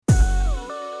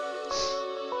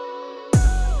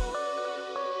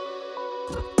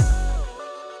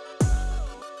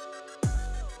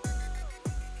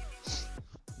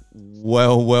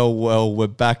Well, we're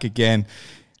back again.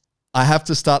 I have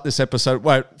to start this episode.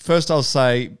 Wait, first I'll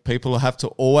say people have to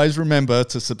always remember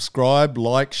to subscribe,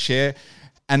 like, share.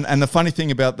 And the funny thing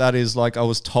about that is, like, I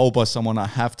was told by someone I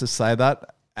have to say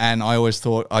that. And I always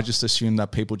thought, I just assumed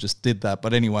that people just did that.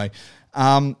 But anyway,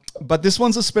 but this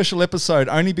one's a special episode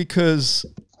only because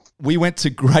we went to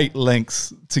great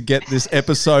lengths to get this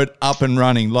episode up and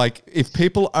running. Like, if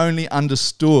people only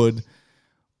understood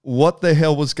what the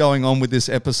hell was going on with this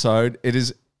episode, it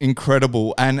is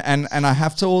incredible. And I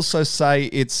have to also say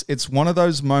it's one of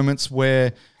those moments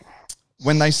where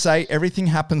when they say everything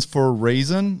happens for a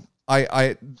reason,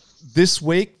 I this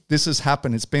week this has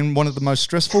happened. It's been one of the most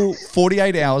stressful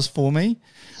 48 hours for me,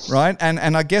 right?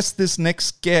 And I guess this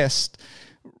next guest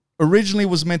originally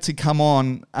was meant to come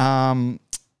on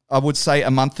I would say a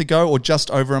month ago or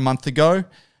just over a month ago.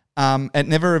 It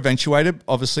never eventuated.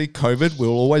 Obviously, COVID. We'll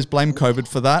always blame COVID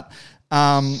for that.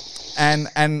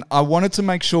 And I wanted to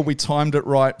make sure we timed it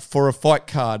right for a fight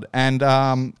card. And,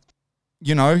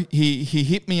 you know, he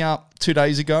hit me up 2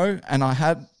 days ago and I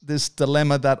had this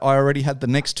dilemma that I already had the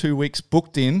next 2 weeks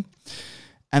booked in.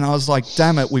 And I was like,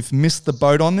 damn it, we've missed the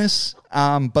boat on this.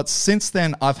 But since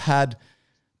then, I've had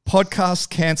podcasts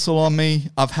cancel on me.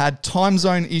 I've had time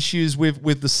zone issues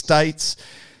with the States.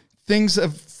 Things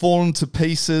have fallen to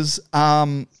pieces.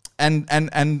 And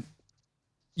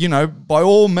you know, by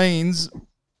all means,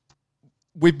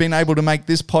 we've been able to make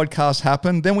this podcast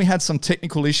happen. Then we had some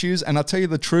technical issues. And I'll tell you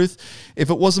the truth, if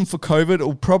it wasn't for COVID,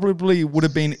 it probably would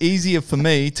have been easier for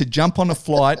me to jump on a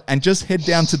flight and just head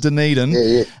down to Dunedin.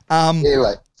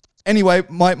 Right. Anyway,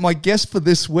 my guest for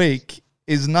this week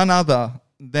is none other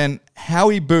than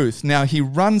Howie Booth. Now, he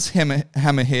runs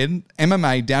Hammerhead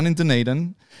MMA down in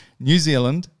Dunedin, New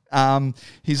Zealand.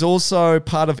 He's also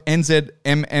part of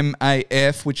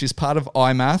NZMMAF, which is part of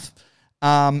IMAF.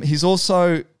 He's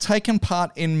also taken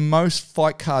part in most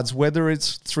fight cards, whether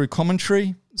it's through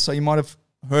commentary. So you might have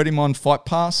heard him on Fight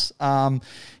Pass.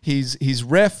 He's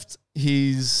reffed.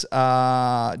 He's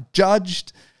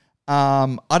judged.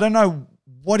 I don't know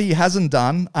what he hasn't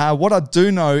done. What I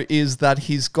do know is that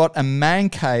he's got a man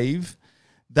cave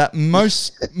that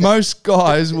most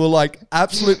guys will like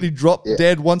absolutely drop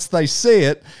dead once they see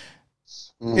it.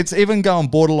 It's even going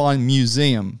borderline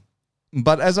museum.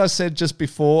 But as I said just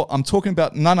before, I'm talking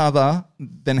about none other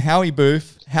than Howie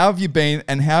Booth. How have you been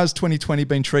and how has 2020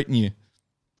 been treating you?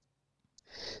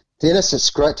 Dennis, it's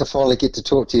great to finally get to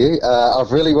talk to you.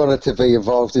 I've really wanted to be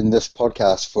involved in this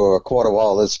podcast for quite a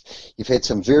while. You've had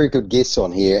some very good guests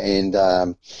on here,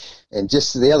 and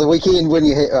just the other weekend when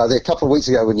you had, a couple of weeks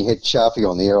ago when you had Sharpie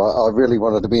on there, I really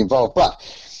wanted to be involved. But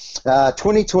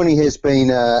 2020 has been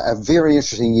a very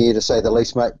interesting year, to say the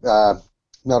least, mate.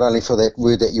 Not only for that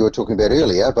word that you were talking about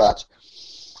earlier, but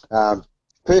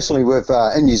personally, with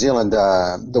in New Zealand,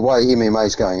 the way MMA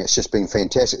is going, it's just been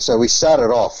fantastic. So we started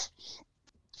off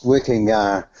working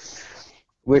the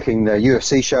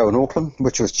UFC show in Auckland,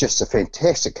 which was just a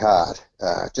fantastic card,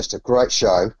 just a great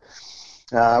show.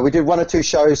 We did 1 or 2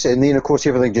 shows, and then, of course,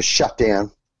 everything just shut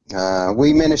down.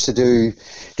 We managed to do,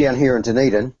 down here in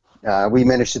Dunedin, we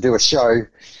managed to do a show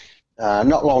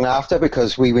not long after,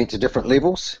 because we went to different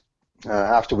levels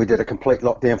after we did a complete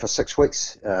lockdown for 6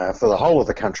 weeks for the whole of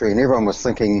the country, and everyone was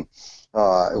thinking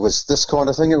it was this kind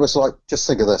of thing. It was like, just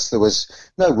think of this, there was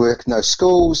no work, no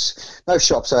schools, no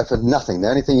shops open, nothing. The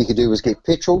only thing you could do was get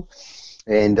petrol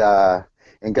and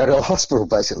go to a hospital,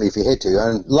 basically, if you had to,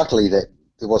 and luckily that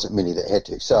there wasn't many that had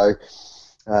to. So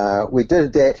we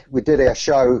did that. We did our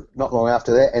show not long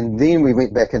after that, and then we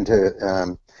went back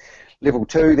into level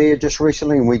 2 there just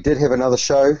recently, and we did have another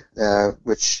show,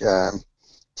 which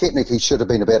technically should have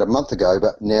been about a month ago,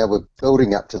 but now we're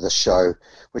building up to the show,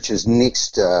 which is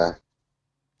next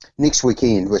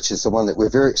weekend, which is the one that we're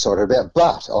very excited about.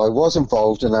 But I was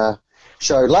involved in a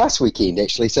show last weekend,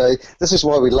 actually, so this is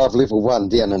why we love level 1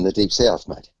 down in the deep south,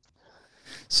 mate.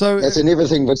 So, as in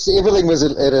everything was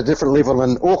at a different level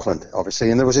in Auckland,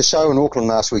 obviously, and there was a show in Auckland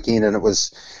last weekend, and it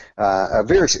was a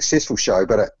very successful show.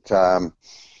 But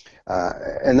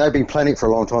and they've been planning it for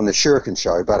a long time, the Shuriken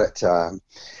show, but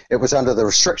it was under the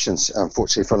restrictions,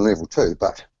 unfortunately, from level 2.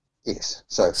 But yes,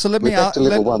 so let me we're back to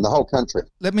level 1, the whole country.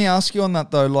 Let me ask you on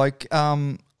that though. Like,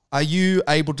 are you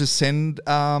able to send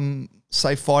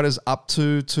say fighters up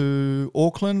to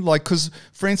Auckland? Like, because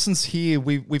for instance here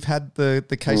we've had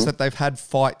the case that they've had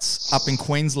fights up in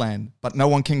Queensland, but no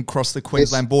one can cross the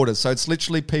Queensland border. So it's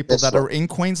literally people that are in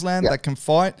Queensland that can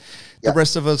fight. The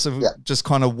rest of us are just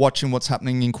kind of watching what's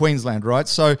happening in Queensland, right?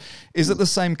 So is it the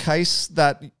same case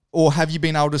that, or have you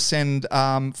been able to send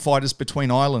fighters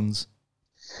between islands?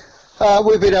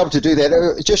 We've been able to do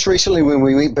that. Just recently when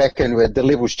we went back and the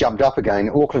levels jumped up again,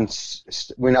 Auckland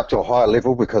went up to a higher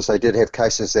level because they did have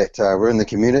cases that were in the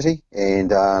community.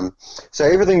 And so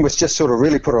everything was just sort of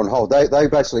really put on hold. They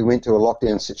basically went to a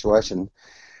lockdown situation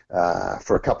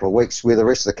for a couple of weeks where the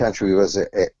rest of the country was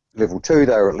at level 2.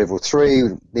 They were at level 3.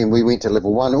 Then we went to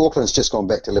level 1. Auckland's just gone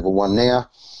back to level 1 now.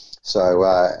 So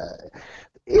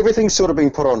everything's sort of been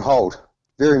put on hold.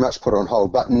 Very much put on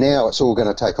hold, but now it's all going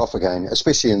to take off again,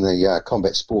 especially in the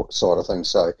combat sport side of things.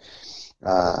 So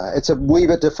it's a wee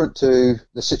bit different to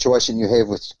the situation you have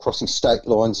with crossing state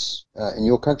lines in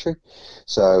your country.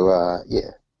 So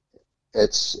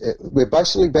we're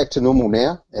basically back to normal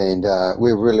now, and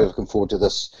we're really looking forward to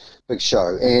this big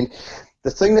show. And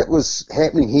the thing that was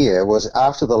happening here was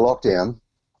after the lockdown,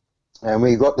 and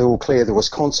we got the all clear. There was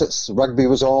concerts, rugby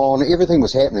was on, everything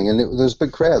was happening, and there was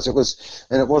big crowds. It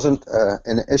wasn't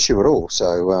an issue at all.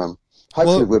 So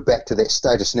hopefully we're back to that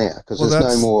status now because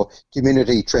there's no more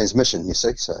community transmission. You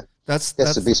see, so that's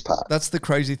the best part. That's the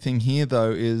crazy thing here, though,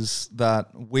 is that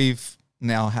we've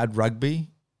now had rugby,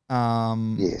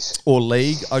 yes, or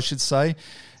league, I should say.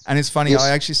 And it's funny. Yes.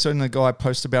 I actually saw a guy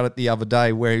post about it the other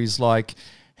day where he's like,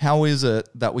 how is it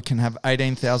that we can have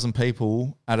 18,000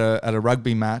 people at a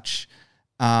rugby match,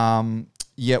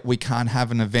 yet we can't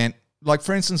have an event? Like,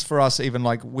 for instance, for us, even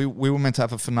like we were meant to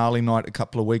have a finale night a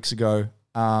couple of weeks ago,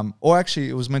 or actually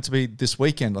it was meant to be this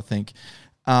weekend, I think.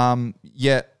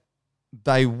 Yet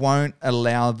they won't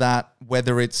allow that,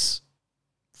 whether it's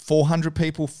 400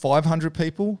 people, 500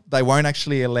 people, they won't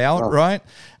actually allow it, right?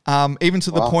 Even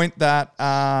to the point that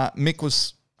Mick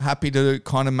was happy to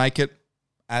kind of make it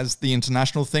as the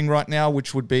international thing right now,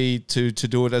 which would be to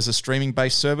do it as a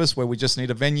streaming-based service where we just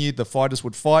need a venue, the fighters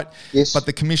would fight, but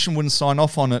the commission wouldn't sign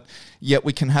off on it, yet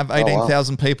we can have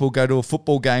 18,000 people go to a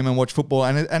football game and watch football,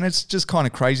 and it's just kind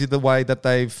of crazy the way that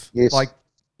they've, like,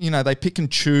 you know, they pick and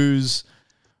choose,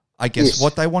 I guess,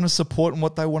 what they want to support and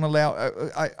what they want to allow.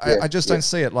 I just don't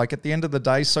see it. Like, at the end of the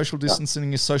day, social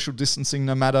distancing is social distancing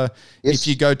no matter if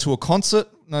you go to a concert,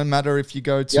 no matter if you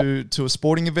go to a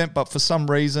sporting event, but for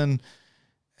some reason...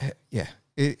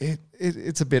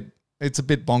 it's a bit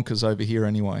bonkers over here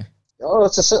anyway. Oh,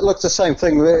 it's the same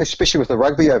thing, especially with the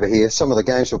rugby over here. Some of the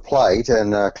games were played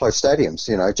in closed stadiums,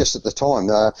 you know, just at the time.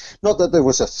 Not that there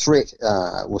was a threat,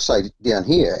 we'll say, down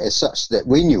here as such that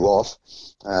we knew of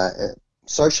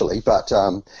socially, but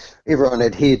everyone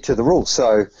adhered to the rules.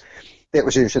 So that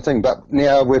was the interesting thing. But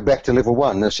now we're back to level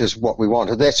 1. This is what we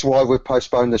wanted. That's why we've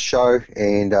postponed the show,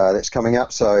 and that's coming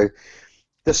up. So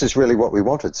this is really what we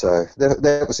wanted, so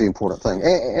that was the important thing.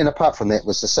 And apart from that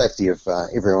was the safety of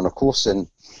everyone, of course, and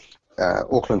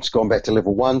Auckland's gone back to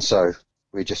level 1, so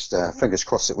we just fingers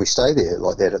crossed that we stay there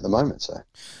like that at the moment, so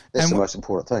that's the most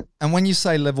important thing. And when you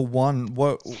say level 1,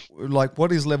 what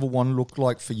does level 1 look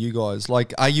like for you guys?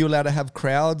 Like, are you allowed to have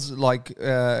crowds? Like,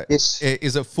 yes.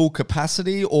 Is it full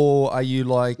capacity, or are you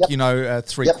like, you know,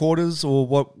 three-quarters, or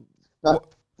what?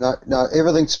 No,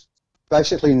 everything's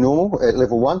basically normal at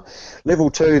level 1. Level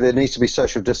 2, there needs to be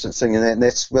social distancing, and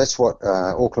that's what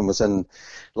Auckland was in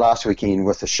last weekend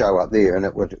with the show up there, and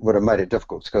it would have made it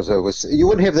difficult because you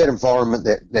wouldn't have that environment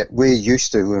that we're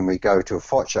used to when we go to a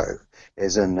fight show.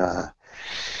 As in,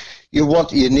 you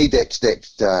need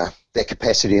that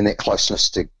capacity and that closeness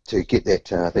to get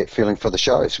that feeling for the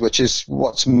shows, which is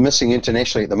what's missing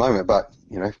internationally at the moment. But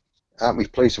you know, aren't we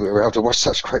pleased we were able to watch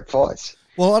such great fights?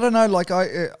 Well, I don't know. Like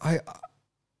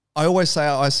I always say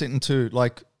I sit into,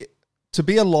 like, to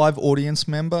be a live audience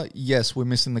member, yes, we're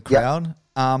missing the crowd.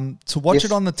 To watch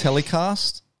it on the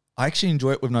telecast, I actually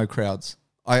enjoy it with no crowds.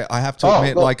 I have to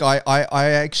admit, like,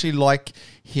 I actually like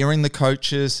hearing the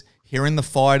coaches, hearing the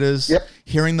fighters,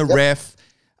 hearing the ref.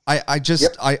 I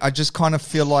just kind of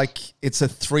feel like it's a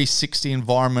 360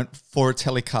 environment for a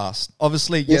telecast.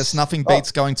 Obviously, yes, nothing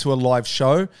beats going to a live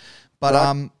show, but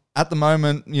at the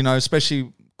moment, you know,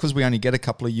 especially because we only get a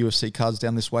couple of UFC cards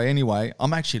down this way anyway,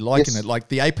 I'm actually liking it. Like,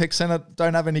 the Apex Center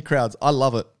don't have any crowds. I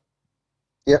love it.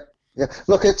 Yeah.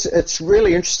 Look, it's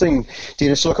really interesting,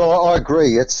 Dennis. Look, I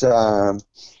agree. It's the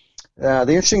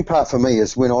interesting part for me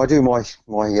is when I do my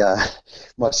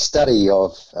study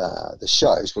of the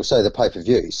shows, we'll say the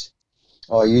pay-per-views.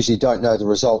 I usually don't know the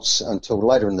results until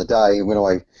later in the day when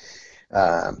I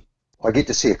get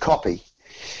to see a copy.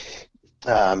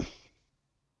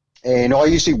 And I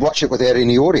usually watch it without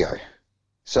any audio.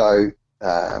 So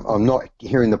I'm not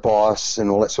hearing the bias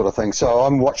and all that sort of thing. So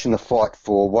I'm watching the fight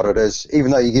for what it is, even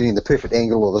though you're getting the perfect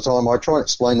angle all the time. I try and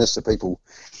explain this to people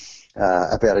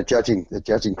about the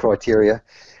judging criteria,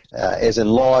 as in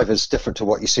live is different to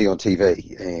what you see on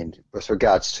TV. And with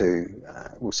regards to,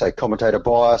 we'll say, commentator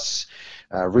bias,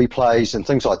 replays and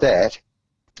things like that,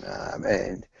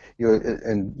 and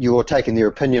you're taking their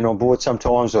opinion on board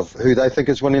sometimes of who they think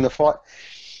is winning the fight,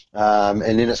 and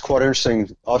then it's quite interesting.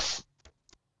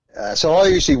 So I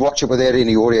usually watch it without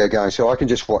any audio going, so I can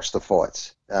just watch the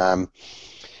fights.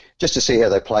 Just to see how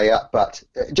they play out, but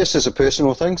just as a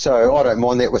personal thing, so I don't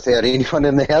mind that without anyone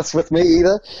in the house with me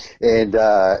either, and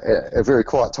a very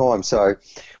quiet time. So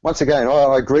once again,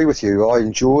 I agree with you. I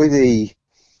enjoy the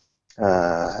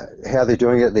how they're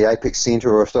doing it at the Apex Centre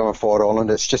or if they're on Fight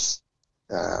Island. It's just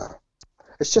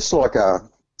like a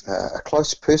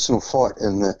close personal fight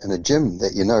in a gym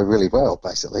that you know really well,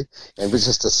 basically, and with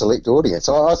just a select audience.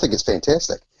 I think it's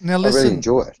fantastic. Now listen, I really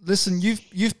enjoy it. Listen,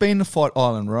 you've been to Fight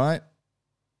Island, right?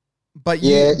 But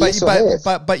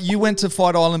but you went to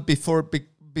Fight Island before it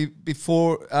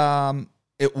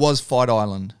was Fight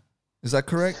Island. Is that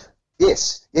correct?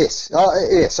 Yes. I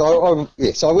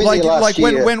went there last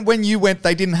year. When you went,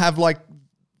 they didn't have like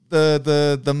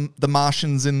the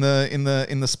Martians in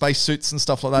the spacesuits and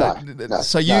stuff like that. No,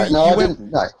 so you went.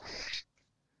 No.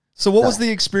 So what was the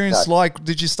experience like?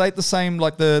 Did you stay at the same,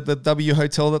 like the W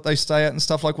hotel that they stay at and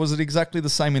stuff? Like, was it exactly the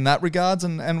same in that regards?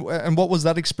 And what was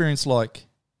that experience like?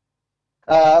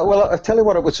 Well, I'll tell you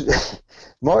what it was.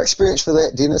 My experience for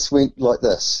that, Dennis, went like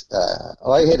this.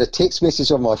 I had a text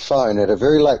message on my phone at a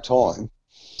very late time,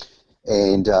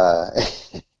 and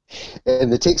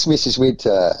and the text message went,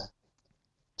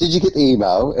 did you get the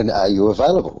email, and are you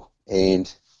available?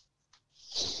 And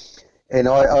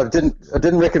I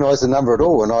didn't recognise the number at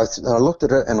all, and I looked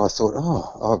at it and I thought,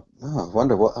 I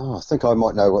wonder what. I think I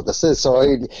might know what this is. So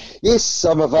yes,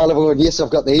 I'm available, and yes, I've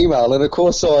got the email. And of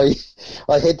course, I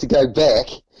had to go back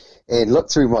and look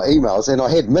through my emails, and I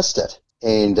had missed it.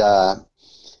 And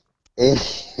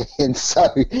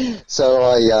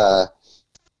so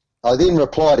I then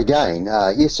replied again,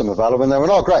 yes, I'm available. And they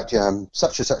went, oh great,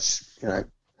 such and such,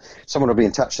 someone will be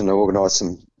in touch and they'll organise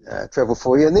some travel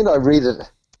for you. And then I read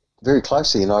it very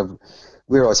closely, and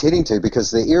where I was heading to, because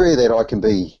the area that I can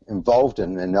be involved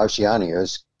in Oceania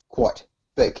is quite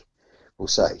big, we'll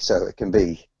say. So it can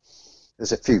be,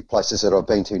 there's a few places that I've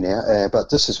been to now,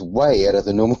 but this is way out of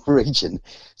the normal region.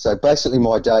 So basically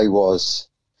my day was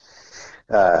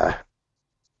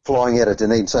flying out of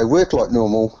Dunedin. So work like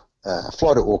normal,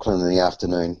 fly to Auckland in the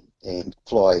afternoon and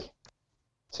fly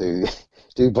to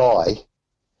Dubai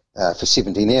for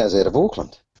 17 hours out of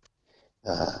Auckland.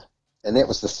 And that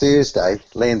was the Thursday,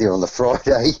 land there on the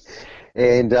Friday,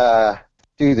 and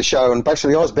do the show. And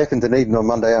basically, I was back in Dunedin on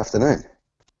Monday afternoon.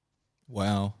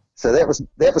 Wow! So that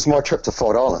was my trip to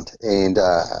Fight Island, and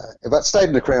but stayed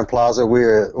in the Crown Plaza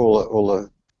where all the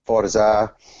fighters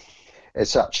are,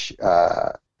 as such.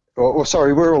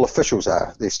 Sorry, where all officials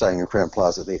are. They're staying in Crown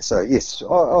Plaza there. So yes,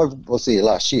 I was there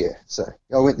last year. So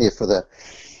I went there for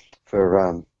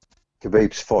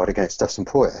Khabib's fight against Dustin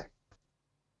Poirier.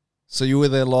 So you were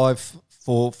there live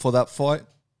for that fight?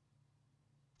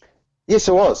 Yes,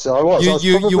 I was.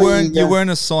 You weren't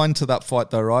assigned to that fight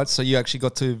though, right? So you actually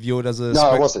got to view it as a. No,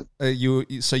 I wasn't.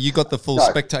 So you got the full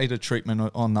spectator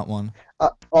treatment on that one.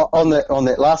 On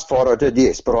that last fight, I did,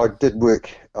 yes, but I did work.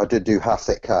 I did do half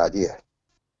that card, yeah.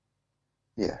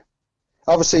 Yeah.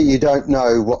 Obviously, you don't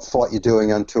know what fight you're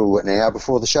doing until an hour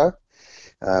before the show.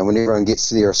 When everyone gets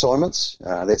to their assignments,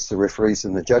 that's the referees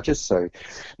and the judges, so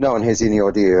no one has any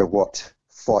idea what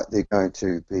fight they're going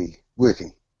to be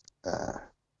working.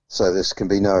 So this can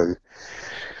be no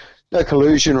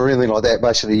collusion or anything like that.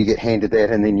 Basically, you get handed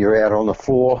that, and then you're out on the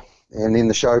floor, and then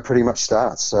the show pretty much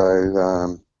starts.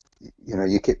 So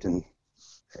you're kept in.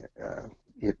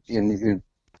 You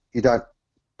don't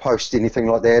post anything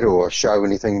like that or show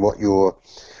anything what you're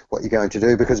going to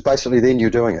do, because basically then you're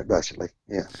doing it, basically,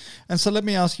 yeah. And so let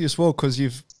me ask you as well, because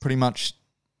you've pretty much,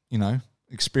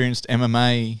 experienced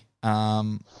MMA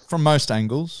from most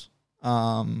angles.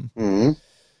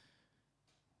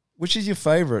 Which is your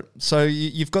favourite? So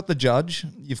you've got the judge,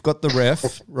 you've got the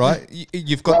ref, right?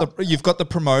 You've got the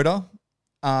promoter,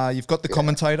 you've got the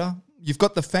commentator, you've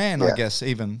got the fan, I guess,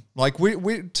 even. Like,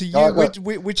 to you,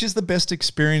 which is the best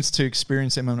experience to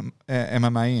experience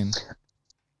MMA in?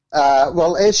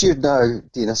 Well, as you know,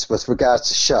 Dennis, with regards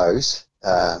to shows,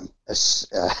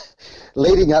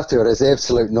 leading up to it is an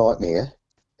absolute nightmare.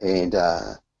 And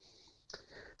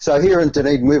so here in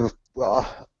Dunedin, we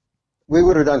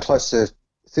would have done close to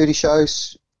 30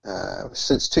 shows.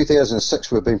 Since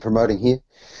 2006, we've been promoting here.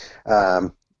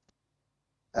 And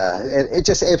it's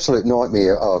just an absolute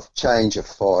nightmare of change of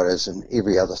fighters and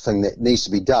every other thing that needs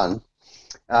to be done.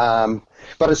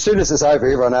 But as soon as it's over,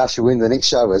 everyone asks you when the next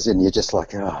show is, and you're just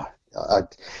like,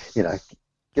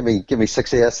 give me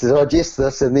 6 hours to digest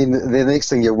this, and then the next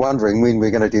thing you're wondering when we're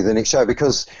going to do the next show,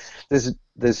 because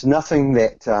there's nothing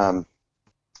that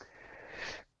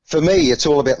for me, it's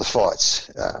all about the fights.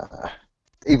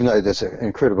 Even though there's an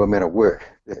incredible amount of work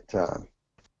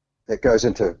that goes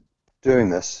into doing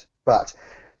this, but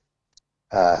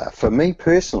for me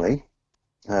personally,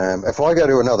 if I go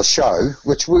to another show,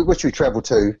 which we travel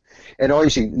to, and I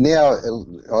usually now,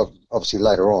 obviously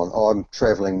later on, I'm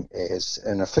travelling as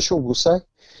an official, we'll say,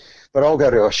 but I'll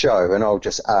go to a show and I'll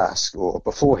just ask, or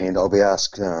beforehand I'll be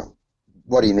asked,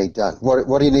 what do you need done?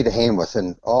 What do you need a hand with?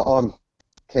 And I'm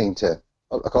keen to,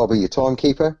 I'll be your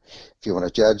timekeeper if you want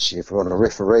to judge, if you want to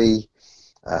referee.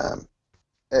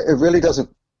 It really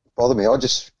doesn't bother me.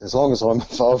 As long as I'm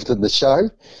involved in the show,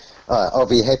 I'll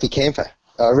be a happy camper.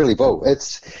 I really will.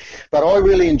 But I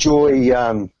really enjoy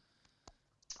the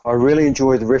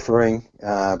refereeing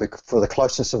for the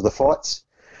closeness of the fights.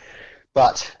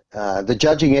 But the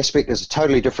judging aspect is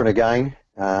totally different again.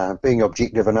 Being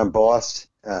objective and unbiased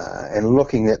and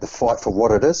looking at the fight for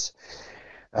what it is.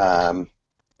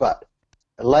 But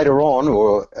later on,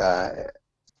 or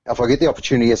if I get the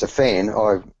opportunity as a fan,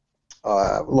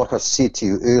 like I said to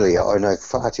you earlier, I know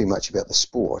far too much about the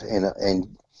sport,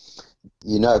 and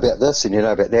you know about this and you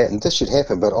know about that, and this should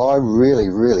happen, but I really,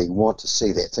 really want to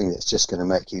see that thing that's just going to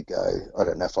make you go, I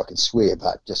don't know if I can swear,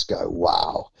 but just go,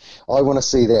 wow. I want to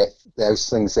see those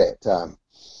things that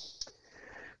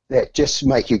just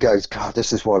make you go, God,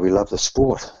 this is why we love the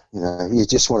sport. You know, you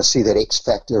just want to see that X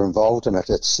factor involved in it.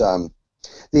 It's the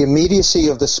immediacy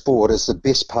of the sport is the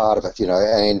best part of it, you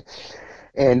know,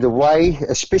 and the way,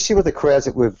 especially with the crowds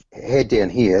that we've had down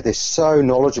here, they're so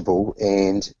knowledgeable,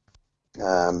 and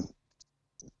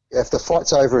if the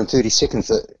fight's over in 30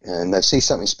 seconds and they see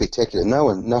something spectacular, no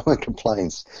one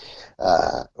complains.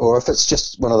 Or if it's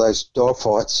just one of those dog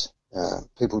fights,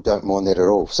 people don't mind that at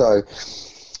all. So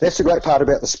that's the great part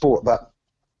about the sport. But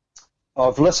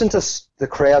I've listened to the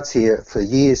crowds here for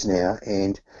years now,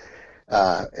 and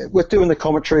with doing the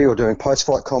commentary or doing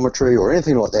post-fight commentary or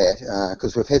anything like that,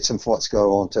 because we've had some fights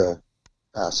go on to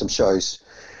some shows,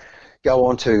 go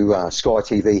on to Sky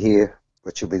TV here,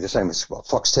 which will be the same as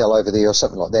Foxtel over there or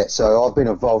something like that. So I've been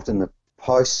involved in the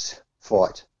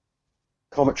post-fight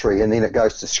commentary, and then it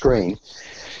goes to screen.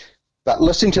 But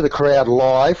listening to the crowd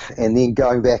live and then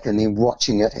going back and then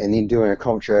watching it and then doing a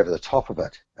commentary over the top of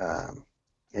it,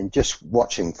 and just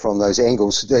watching from those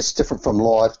angles, that's different from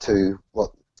live to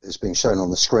what is being shown on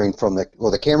the screen from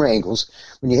the camera angles.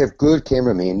 When you have good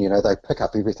cameramen, you know, they pick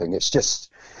up everything. It's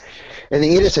just, and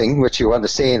the editing, which you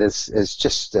understand, is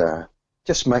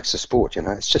just makes the sport, you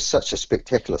know. It's just such a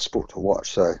spectacular sport to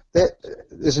watch. So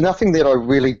there's nothing that I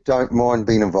really don't mind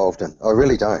being involved in. I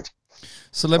really don't.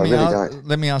 So let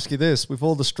me ask you this: with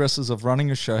all the stresses of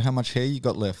running a show, how much hair you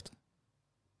got left?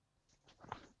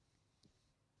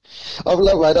 I've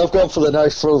gone for the no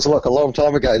frills like a long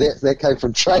time ago. That came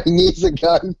from training years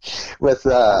ago with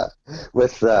you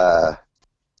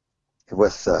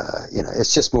know,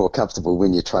 it's just more comfortable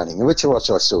when you're training, which I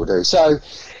still do. So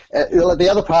the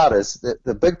other part is that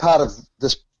the big part of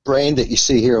this brand that you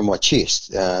see here on my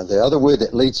chest, the other word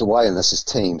that leads the way in this is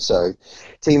team. So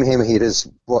Team Hammerhead is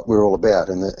what we're all about,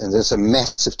 and there's a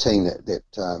massive team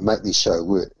that make this show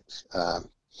work.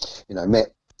 You know,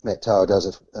 Matt Tower does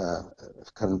a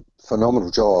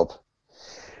phenomenal job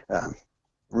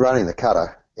running the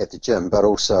cutter at the gym, but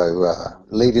also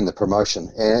leading the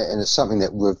promotion, and it's something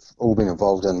that we've all been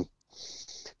involved in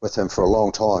with him for a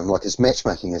long time. Like, his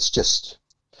matchmaking is just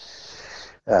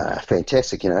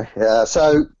fantastic, you know.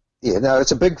 So yeah, no,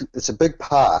 it's a big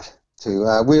part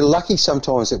to. We're lucky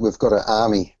sometimes that we've got an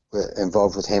army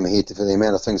involved with Hammerhead for the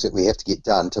amount of things that we have to get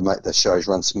done to make the shows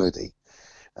run smoothly.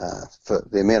 For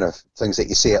the amount of things that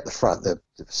you see out the front, the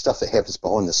stuff that happens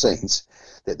behind the scenes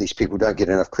that these people don't get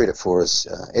enough credit for is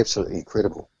absolutely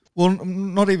incredible. Well,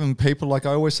 not even people. Like,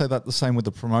 I always say that the same with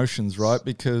the promotions, right?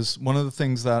 Because one of the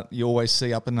things that you always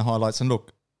see up in the highlights, and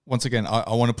look, once again,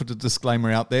 I want to put a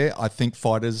disclaimer out there. I think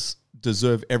fighters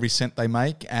deserve every cent they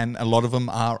make, and a lot of them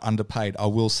are underpaid. I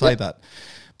will say that.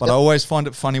 But I always find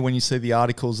it funny when you see the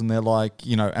articles and they're like,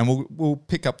 you know, and we'll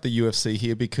pick up the UFC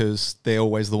here because they're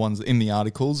always the ones in the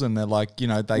articles, and they're like, you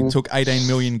know, they took 18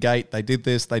 million gate, they did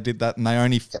this, they did that, and they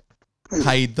only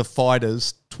paid the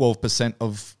fighters 12%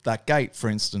 of that gate,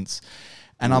 for instance.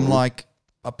 And I'm like,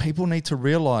 people need to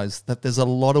realize that there's a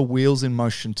lot of wheels in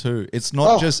motion too. It's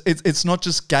not just it's not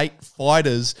just gate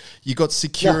fighters. You got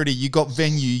security, you got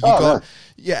venue, you got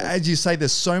as you say,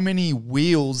 there's so many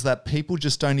wheels that people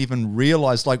just don't even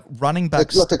realize. Like running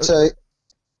back. Look,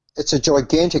 it's a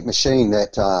gigantic machine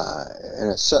that,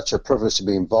 and it's such a privilege to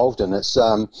be involved in. It's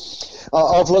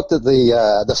I've looked at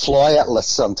the flyout list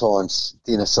sometimes,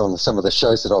 Dennis, on some of the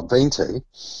shows that I've been to,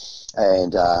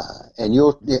 and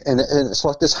it's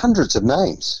like there's hundreds of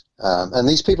names, and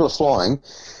these people are flying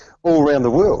all around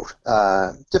the world,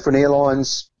 different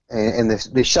airlines, and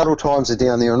their shuttle times are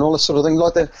down there and all this sort of thing.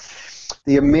 Like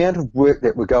the amount of work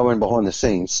that we're going behind the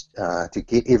scenes to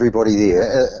get everybody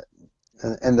there.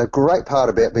 And the great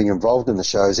part about being involved in the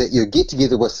show is that you get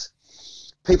together with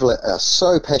people that are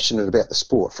so passionate about the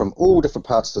sport from all different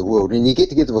parts of the world, and you get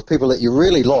together with people that you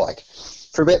really like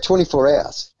for about 24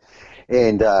 hours.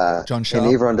 And John Sharp.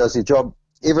 and everyone does their job.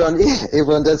 Everyone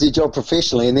does their job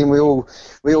professionally, and then we all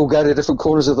go to different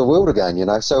corners of the world again.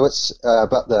 So it's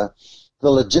but the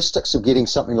logistics of getting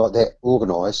something like that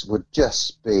organised would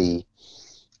just be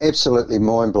absolutely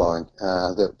mind blowing.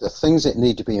 The things that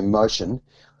need to be in motion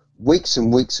weeks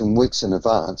and weeks and weeks in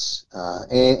advance,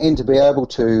 and to be able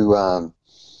to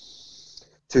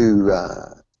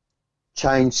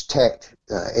change tact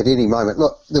at any moment.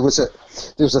 Look, there was a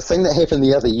thing that happened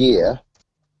the other year,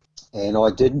 and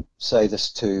I did say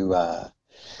this to.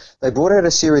 They brought out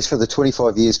a series for the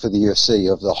 25 years for the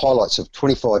UFC of the highlights of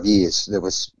 25 years. There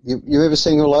was you ever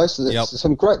seen all those? There's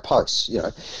some great posts.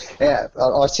 I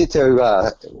said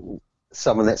to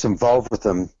someone that's involved with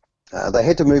them, they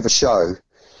had to move a show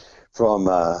from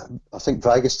I think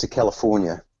Vegas to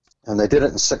California, and they did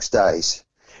it in 6 days.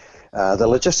 The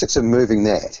logistics of moving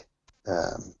that,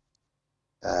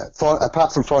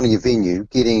 apart from finding a venue,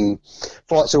 getting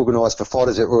flights organised for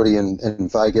fighters that were already in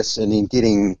Vegas, and then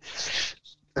getting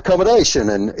accommodation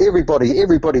and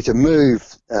everybody to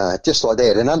move just like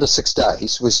that in under 6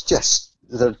 days was just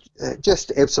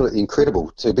absolutely incredible.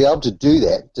 To be able to do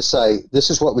that, to say this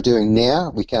is what we're doing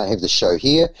now, we can't have the show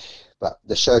here, but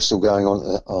the show's still going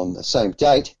on the same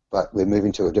date, but we're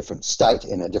moving to a different state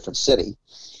in a different city.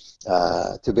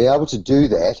 To be able to do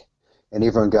that and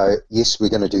everyone go, yes, we're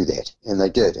going to do that. And they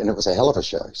did, and it was a hell of a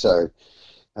show. So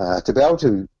to be able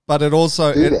to But it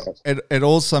also do that. It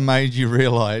also made you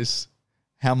realise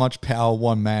how much power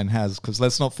one man has, because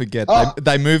let's not forget,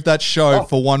 they moved that show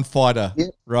for one fighter,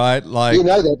 right? Like, you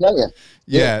know that, don't you?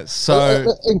 Yeah, so...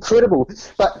 Incredible.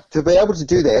 But to be able to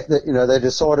do that, they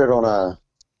decided on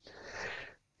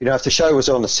if the show was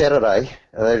on a Saturday,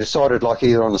 they decided like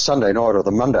either on the Sunday night or the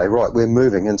Monday, right, we're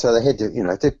moving. And so they had to,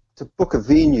 to book a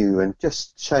venue and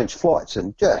just change flights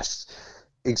and just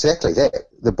exactly that.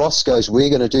 The boss goes, we're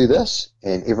going to do this.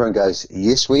 And everyone goes,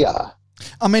 yes, we are.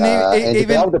 I mean, and even to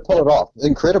be able to pull it off,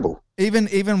 incredible.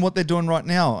 Even what they're doing right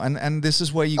now, and this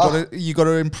is where you got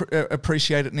to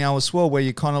appreciate it now as well. Where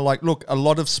you kind of like, look, a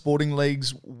lot of sporting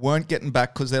leagues weren't getting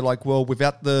back because they're like, well,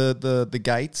 without the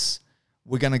gates,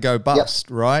 we're going to go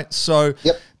bust, right? So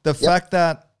the fact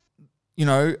that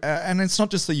and it's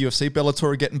not just the UFC,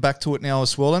 Bellator are getting back to it now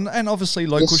as well, and obviously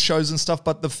local shows and stuff.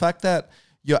 But the fact that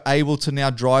you're able to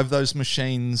now drive those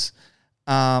machines.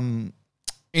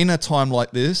 In a time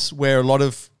like this, where a lot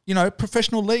of,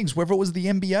 professional leagues, whether it was the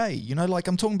NBA, like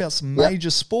I'm talking about some major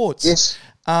sports. Yes.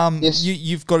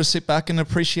 You've got to sit back and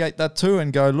appreciate that too,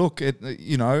 and go, look, and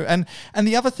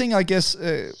the other thing, I guess,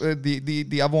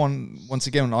 the other one, once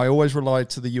again, I always rely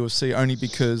to the UFC only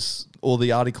because all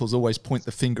the articles always point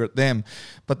the finger at them.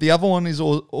 But the other one is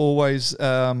always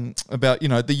about,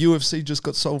 the UFC just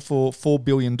got sold for $4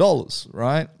 billion,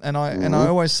 right? And I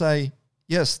always say,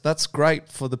 yes, that's great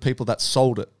for the people that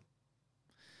sold it.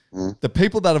 The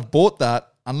people that have bought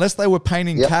that, unless they were paying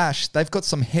in cash, they've got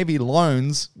some heavy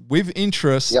loans with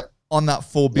interest on that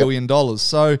 $4 billion.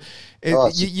 So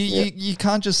you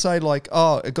can't just say like,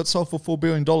 oh, it got sold for $4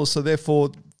 billion, so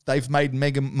therefore they've made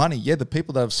mega money. Yeah, the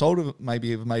people that have sold it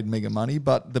maybe have made mega money,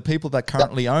 but the people that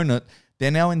currently own it,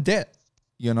 they're now in debt.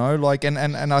 And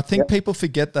I think people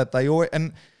forget that they always...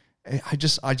 I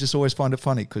just always find it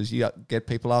funny because you get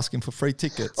people asking for free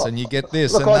tickets and you get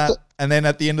this and that, and then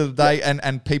at the end of the day,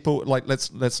 and people like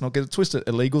let's not get it twisted,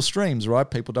 illegal streams, right?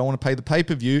 People don't want to pay the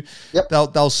pay-per-view.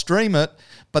 They'll stream it,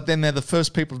 but then they're the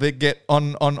first people that get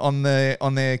on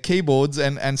their keyboards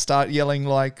and start yelling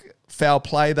like foul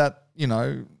play that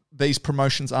these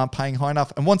promotions aren't paying high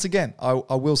enough. And once again,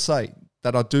 I will say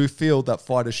that I do feel that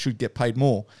fighters should get paid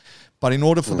more, but in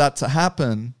order for that to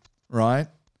happen, right?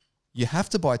 You have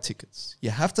to buy tickets.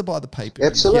 You have to buy the pay-per-view.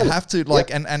 Absolutely. You have to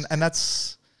and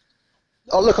that's.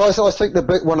 Oh, look, I think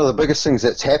one of the biggest things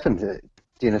that's happened,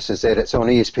 Dennis, is that it's on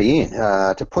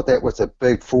ESPN. To put that with the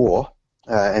Big Four,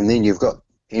 and then you've got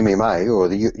MMA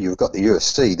or you've got the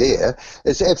UFC there.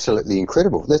 It's absolutely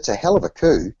incredible. That's a hell of a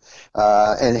coup,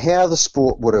 and how the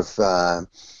sport would have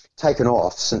taken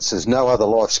off, since there's no other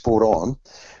live sport on,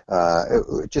 it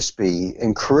would just be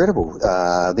incredible.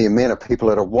 The amount of people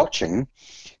that are watching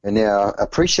and now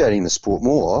appreciating the sport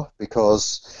more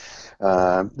because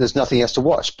there's nothing else to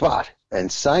watch. But, and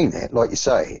saying that, like you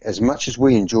say, as much as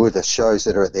we enjoy the shows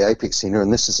that are at the Apex Centre,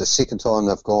 and this is the second time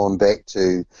they've gone back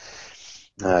to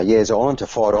Yas Island, to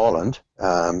Fight Island,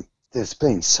 there's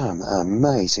been some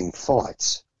amazing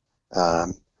fights.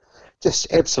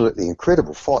 Just absolutely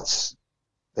incredible fights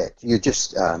that you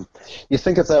just, you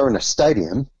think if they were in a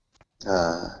stadium,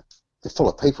 they're full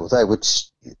of people, they would,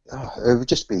 it would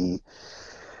just be,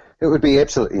 it would be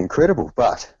absolutely incredible.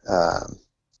 But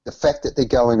the fact that they're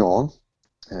going on,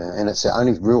 and it's the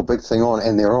only real big thing on,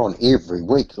 and they're on every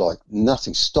week, like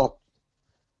nothing stopped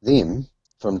them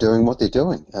from doing what they're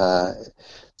doing.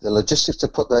 The logistics to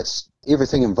put that,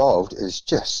 everything involved is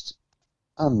just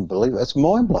unbelievable. It's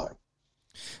mind-blowing.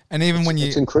 And even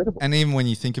it's incredible. And even when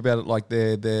you think about it, like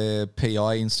their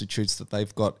PI institutes that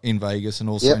they've got in Vegas and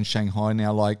also in Shanghai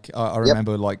now, like I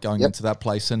remember like going into that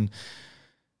place, and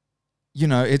you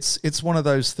know, it's one of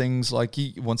those things, like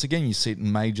once again, you see it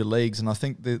in major leagues. And I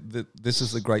think that this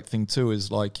is the great thing too, is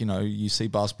like, you know, you see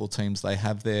basketball teams, they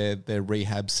have their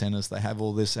rehab centers, they have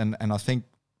all this. And I think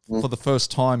for the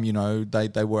first time, you know,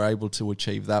 they were able to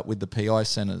achieve that with the PI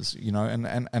centers, you know,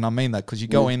 and I mean that because you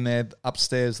go in there,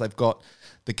 upstairs, they've got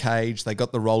the cage, they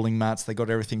got the rolling mats, they got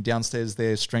everything downstairs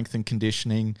there, strength and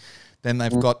conditioning. Then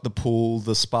they've got the pool,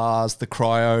 the spas, the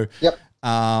cryo.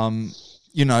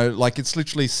 You know, like it's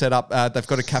literally set up. They've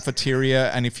got a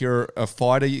cafeteria, and if you're a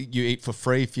fighter, you eat for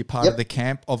free. If you're part of the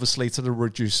camp, obviously it's at a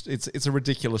reduced. It's a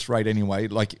ridiculous rate anyway.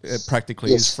 Like it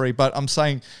practically is free. But I'm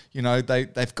saying, you know,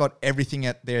 they've got everything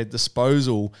at their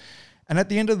disposal, and at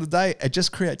the end of the day, it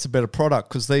just creates a better product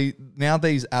because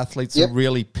these athletes are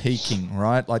really peaking,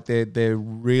 right? Like they're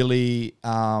really,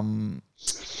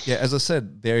 as I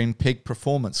said, they're in peak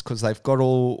performance because they've got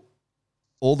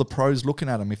all the pros looking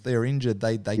at them. If they're injured,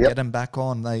 they get them back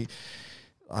on. I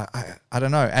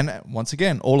don't know. And once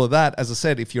again, all of that, as I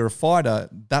said, if you're a fighter,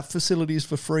 that facility is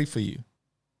for free for you.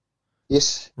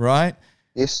 Yes. Right?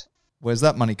 Yes. Where's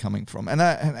that money coming from? And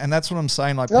that's what I'm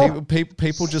saying. Like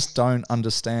people just don't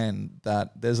understand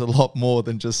that there's a lot more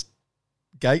than just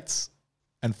gates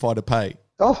and fighter pay.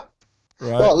 Oh,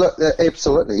 right. Well, look,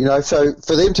 absolutely. You know, so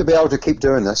for them to be able to keep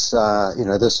doing this, you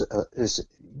know, this is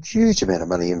huge amount of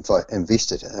money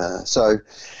invested. So,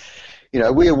 you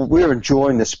know, we're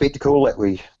enjoying the spectacle that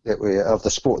we of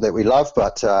the sport that we love,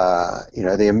 but you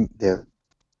know, the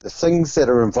things that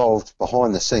are involved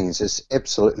behind the scenes is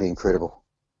absolutely incredible.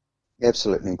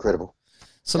 Absolutely incredible.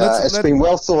 So it's been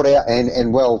well thought out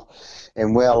and well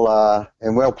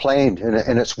planned,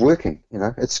 and it's working. You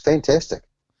know, it's fantastic.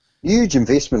 Huge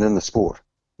investment in the sport,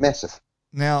 massive.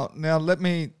 Now let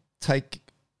me take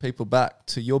people back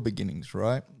to your beginnings,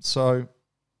 right? So,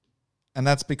 and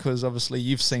that's because obviously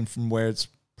you've seen from where it's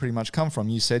pretty much come from.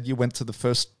 You said you went to the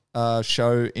first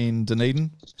show in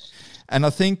Dunedin, and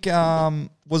I think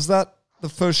was that the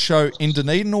first show in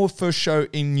Dunedin or first show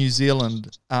in New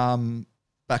Zealand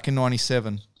back in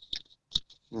 '97?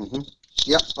 Mm-hmm.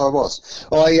 Yep, I was.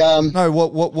 No,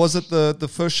 what was it? The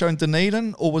first show in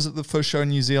Dunedin, or was it the first show in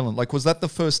New Zealand? Like, was that the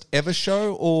first ever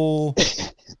show, or?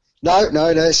 No.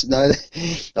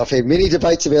 I've had many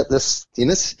debates about this,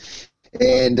 Dennis,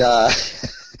 and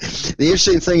the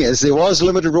interesting thing is there was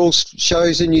limited rules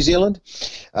shows in New Zealand.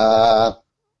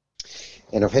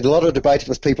 And I've had a lot of debate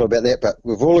with people about that, but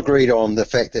we've all agreed on the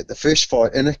fact that the first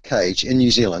fight in a cage in New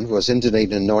Zealand was in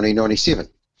Dunedin in 1997.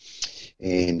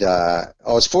 And I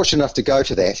was fortunate enough to go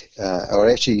to that. I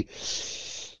actually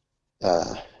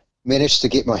managed to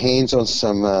get my hands on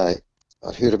some, I'd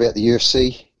heard about the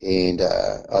UFC, and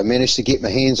I managed to get my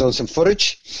hands on some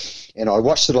footage, and I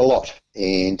watched it a lot.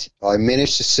 And I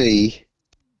managed to see,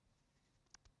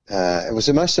 it was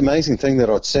the most amazing thing that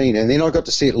I'd seen. And then I got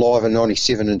to see it live in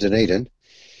 97 in Dunedin.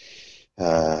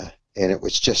 And it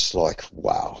was just like,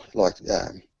 wow, like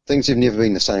things have never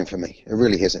been the same for me. It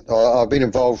really hasn't. I've been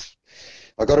involved.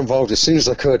 I got involved as soon as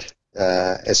I could.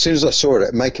 As soon as I saw it,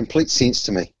 it made complete sense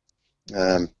to me.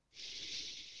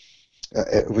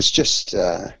 It was just,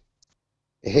 it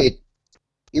had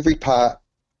every part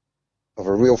of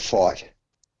a real fight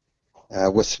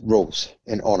with rules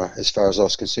and honour as far as I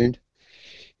was concerned.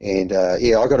 And I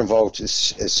got involved as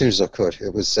soon as I could.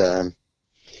 It was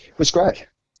great.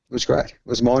 It was great. It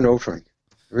was mind-altering.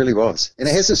 It really was. And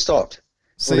it hasn't stopped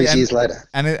all these years later.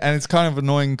 And it's kind of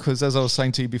annoying because, as I was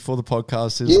saying to you before the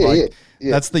podcast, is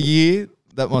that's the year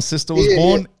that my sister was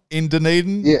born in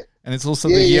Dunedin. Yeah. And it's also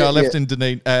the year I left in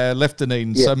Dunedin, left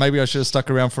Dunedin. Yeah. So maybe I should have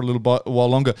stuck around for a while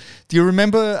longer. Do you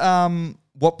remember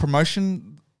what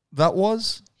promotion that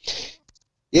was?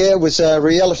 Yeah, it was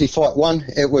Reality Fight 1.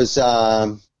 It was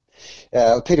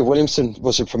Peter Williamson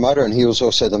was the promoter, and he was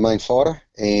also the main fighter.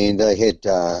 And they had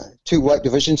 2 weight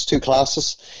divisions, 2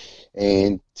 classes.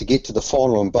 And to get to the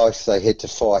final in both, they had to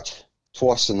fight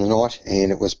twice in the night.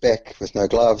 And it was back with no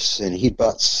gloves and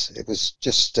headbutts. It was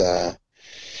just, it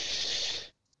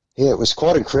was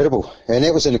quite incredible. And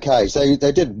that was in a cage. They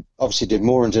obviously did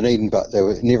more in Dunedin, but they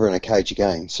were never in a cage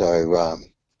again. So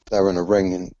they were in a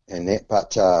ring and that.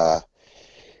 But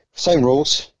same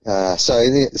rules. So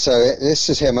this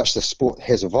is how much the sport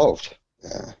has evolved.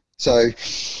 So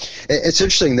it's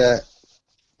interesting that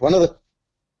one of the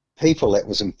people that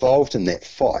was involved in that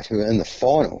fight, who were in the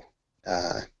final,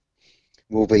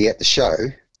 will be at the show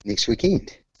next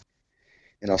weekend.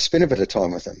 And I've spent a bit of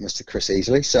time with him, Mr. Chris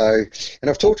Easley. So, and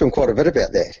I've talked to him quite a bit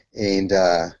about that, and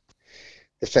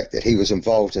the fact that he was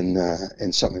involved in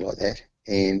something like that.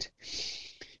 And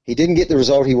he didn't get the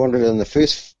result he wanted in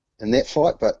that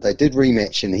fight, but they did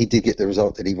rematch, and he did get the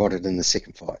result that he wanted in the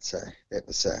second fight. So that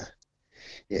was,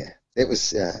 that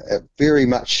was very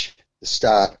much the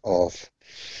start of,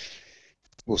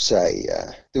 we'll say,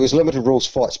 there was limited rules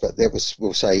fights, but that was,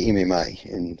 we'll say, MMA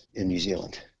in New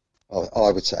Zealand,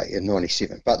 I would say, in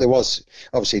 '97. But there was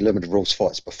obviously limited rules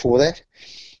fights before that,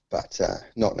 but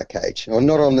not in a cage, or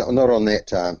not on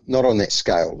that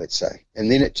scale, let's say. And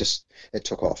then it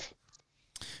took off.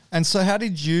 And so, how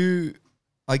did you,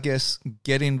 I guess,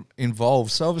 get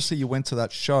involved? So obviously you went to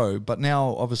that show, but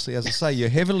now obviously, as I say, you're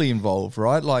heavily involved,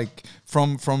 right? Like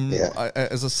from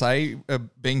as I say,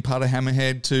 being part of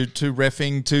Hammerhead to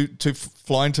reffing to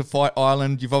flying to Fight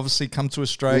Island. You've obviously come to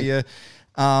Australia.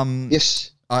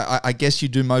 Yes. I guess you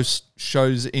do most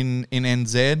shows in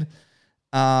NZ.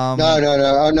 No.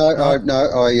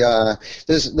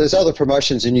 There's other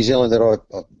promotions in New Zealand that I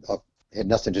had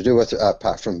nothing to do with,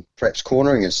 apart from perhaps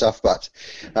cornering and stuff. But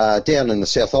down in the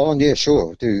South Island, yeah,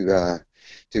 sure, do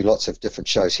lots of different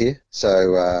shows here.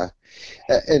 So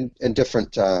and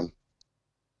different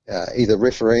either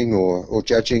refereeing or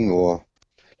judging, or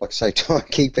like I say,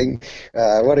 timekeeping,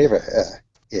 whatever.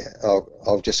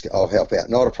 I'll help out.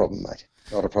 Not a problem, mate.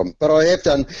 Not a problem. But I have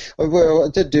done. Well, I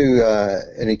did do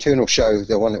an Eternal show,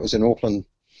 the one that was in Auckland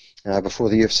before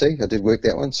the UFC. I did work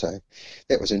that one, so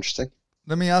that was interesting.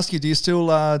 Let me ask you, do you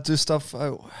still do stuff,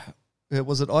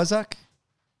 was it Isaac?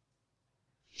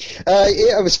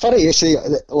 Yeah, it was funny, actually.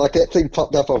 Like, that thing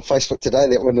popped up on Facebook today,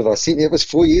 that one that I sent. It was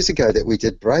 4 years ago that we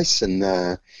did Brace in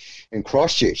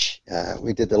Christchurch.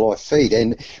 We did the live feed,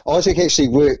 and Isaac actually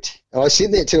worked. I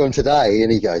sent that to him today,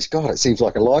 and he goes, God, it seems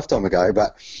like a lifetime ago,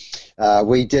 but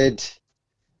we did.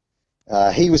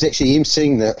 He was actually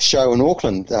emceeing the show in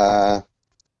Auckland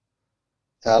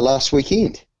last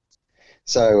weekend.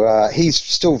 So he's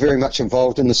still very much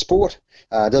involved in the sport,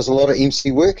 does a lot of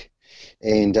MC work,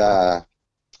 and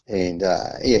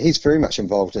he's very much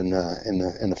involved in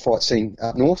the fight scene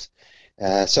up north.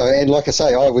 And like I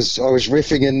say, I was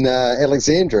reffing in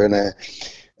Alexandra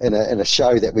in a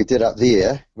show that we did up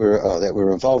there, that we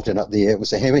were involved in up there. It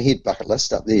was a Hammerhead bucket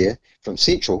list up there from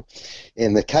Central,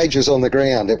 and the cage was on the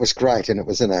ground. It was great, and it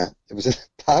was in a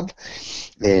pub,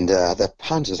 and the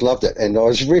punters loved it. And I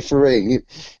was refereeing,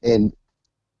 and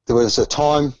there was a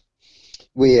time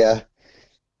where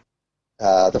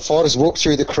the fighters walked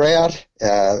through the crowd,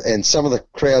 and some of the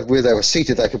crowd where they were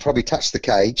seated, they could probably touch the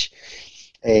cage,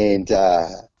 and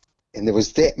there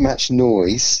was that much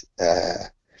noise.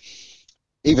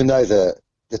 Even though the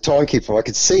timekeeper, I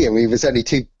could see him, he was only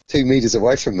two meters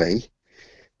away from me,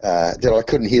 that I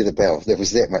couldn't hear the bell. There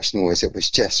was that much noise. It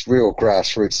was just real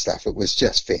grassroots stuff. It was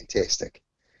just fantastic.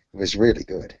 It was really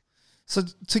good. So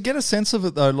to get a sense of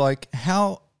it though, like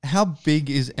how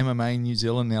big is MMA in New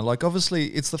Zealand now? Like obviously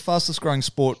it's the fastest growing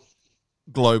sport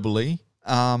globally.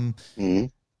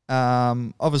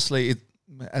 Obviously,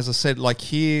 as I said, like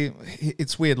here,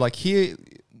 it's weird. Like here,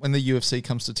 when the UFC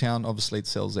comes to town, obviously it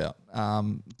sells out.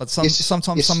 But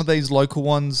sometimes some of these local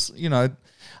ones, you know,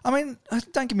 I mean,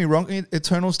 don't get me wrong,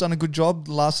 Eternal's done a good job.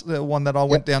 The one that I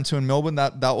went down to in Melbourne,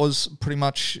 that was pretty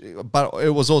much, but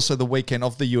it was also the weekend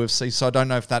of the UFC, so I don't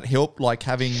know if that helped, like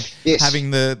having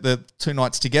the 2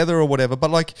 nights together or whatever.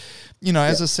 But like, you know,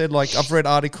 as I said, like I've read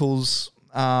articles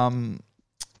that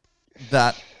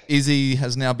Izzy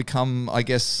has now become, I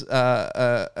guess,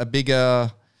 a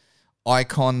bigger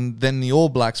icon than the All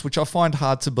Blacks, which I find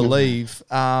hard to believe.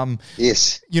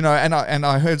 Yes. You know, and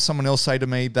I heard someone else say to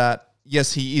me that,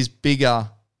 yes, he is bigger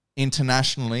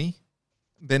internationally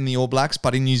than the All Blacks,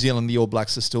 but in New Zealand, the All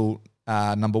Blacks are still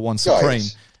number one supreme.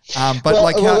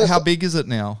 But how big is it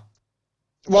now?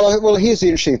 Well, here's the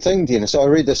interesting thing, Dennis. I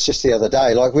read this just the other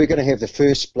day. Like, we're going to have the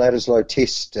first Bledisloe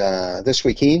test this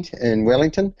weekend in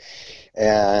Wellington,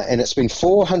 and it's been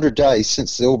 400 days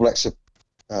since the All Blacks have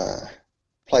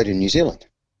played in New Zealand.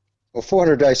 Well,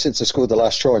 400 days since they scored the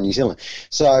last try in New Zealand.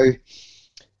 So,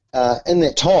 in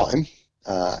that time,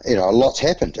 a lot's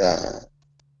happened.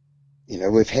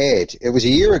 It was a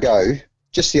year ago,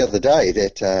 just the other day,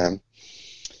 that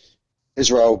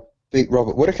Israel beat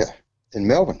Robert Whittaker in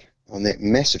Melbourne on that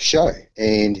massive show,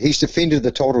 and he's defended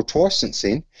the title twice since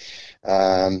then.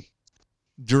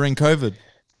 During COVID.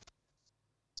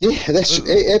 Yeah, that's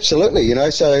absolutely.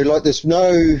 So like, there's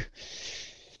no.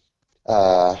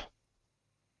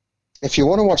 If you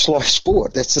want to watch live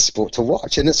sport, that's the sport to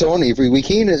watch, and it's on every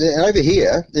weekend. And over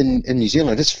here in New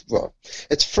Zealand,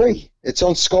 it's free. It's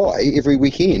on Sky every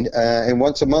weekend, and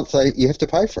once a month you have to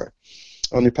pay for it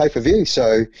on your pay-per-view.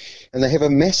 So, and they have a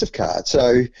massive card.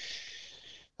 So.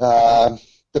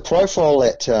 The profile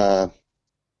that,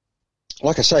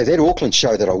 like I say, that Auckland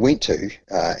show that I went to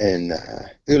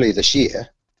earlier this year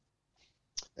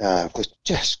was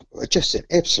just an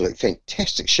absolute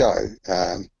fantastic show.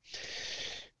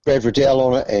 Brad Riddell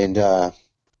on it, and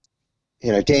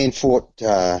Dan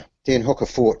Hooker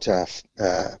fought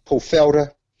Paul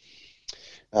Felder.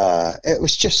 It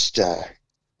was just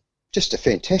a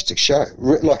fantastic show.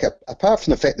 Like, apart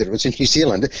from the fact that it was in New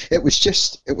Zealand, it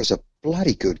was a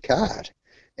bloody good card,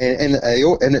 and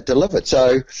it delivered.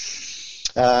 So,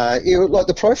 like,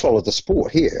 the profile of the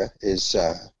sport here is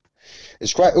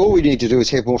great. All we need to do is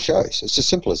have more shows. It's as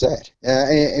simple as that,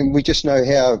 and we just know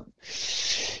how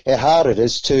hard it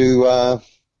is to.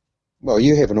 Well,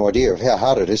 you have an idea of how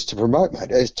hard it is to promote,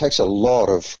 mate. It takes a lot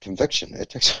of conviction.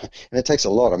 It takes a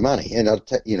lot of money, and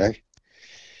it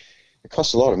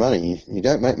costs a lot of money. You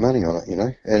don't make money on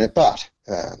it, but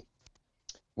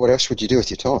what else would you do with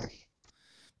your time?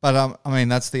 But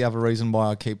that's the other reason why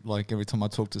I keep, like, every time I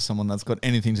talk to someone that's got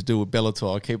anything to do with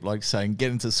Bellator, I keep, like, saying, get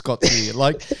into Scott's here.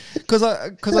 Like, because I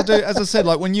do, as I said,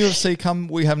 like, when UFC come,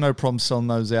 we have no problem selling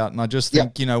those out. And I just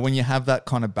think, when you have that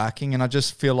kind of backing, and I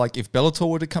just feel like if Bellator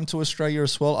were to come to Australia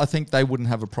as well, I think they wouldn't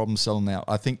have a problem selling out.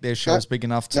 I think their show is big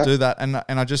enough to do that. And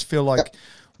I just feel like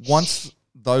once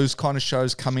those kind of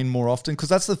shows come in more often, because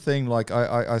that's the thing, like,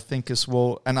 I think as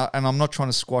well, and I'm not trying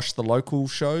to squash the local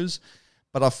shows,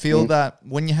 but I feel that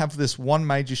when you have this one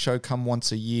major show come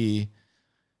once a year,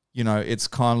 it's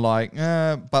kind of like,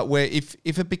 but where if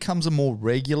it becomes a more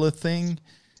regular thing,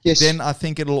 then I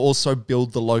think it'll also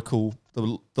build the local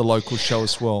show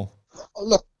as well.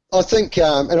 Look, I think,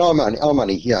 and I'm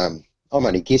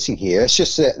only guessing here. It's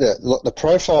just that the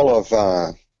profile of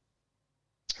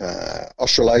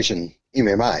Australasian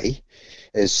MMA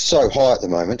is so high at the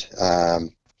moment.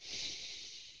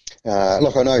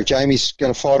 Look, I know Jamie's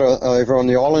going to fight over on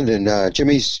the island, and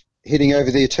Jimmy's heading over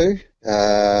there too,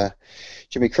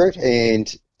 Jimmy Crute,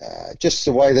 and just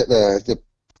the way that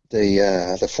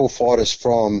the four fighters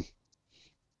from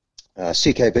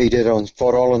CKB did on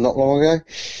Fight Island not long ago.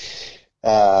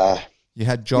 You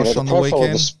had Josh on the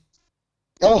weekend.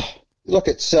 Look,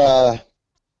 it's the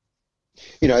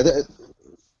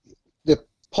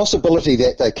possibility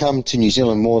that they come to New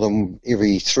Zealand more than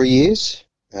every 3 years.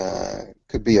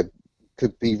 Could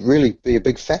really be a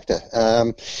big factor,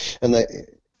 and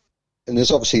there's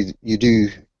obviously, you do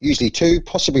usually 2,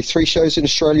 possibly 3 shows in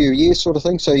Australia a year, sort of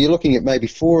thing. So you're looking at maybe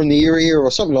 4 in the area or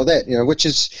something like that. Which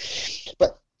is,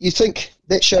 but you think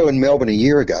that show in Melbourne a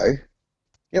year ago,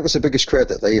 it was the biggest crowd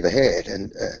that they ever had,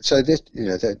 and so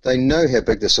that they know how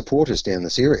big the support is down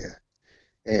this area,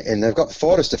 and they've got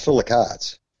fighters to fill the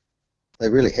cards. They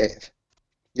really have.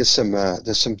 There's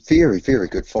some very, very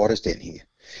good fighters down here.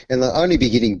 And they'll only be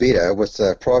getting better with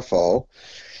the profile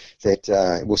that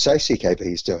we'll say CKB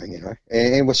is doing,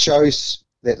 and with shows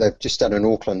that they've just done in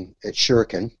Auckland at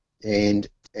Shuriken, and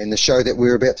the show that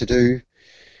we're about to do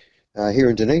here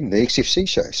in Dunedin, the XFC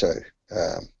show. So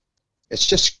it's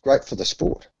just great for the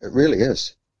sport. It really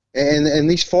is. And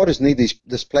these fighters need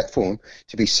this platform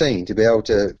to be seen, to be able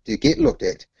to get looked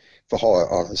at for higher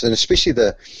honours, and especially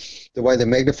the way the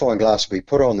magnifying glass will be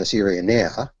put on this area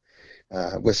now.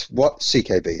 With what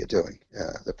CKB are doing,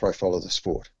 the profile of the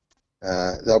sport.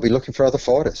 They'll be looking for other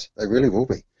fighters. They really will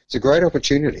be. It's a great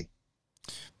opportunity.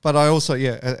 But I also,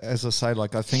 as I say,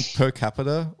 like, I think per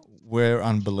capita, we're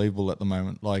unbelievable at the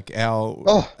moment. Like, we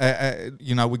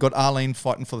got Arlene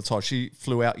fighting for the title. She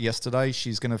flew out yesterday.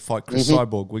 She's going to fight Chris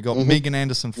Cyborg. We got Megan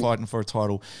Anderson fighting for a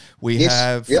title. We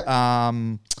have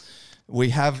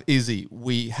Izzy.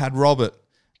 We had Robert.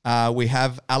 We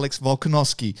have Alex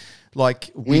Volkanovski.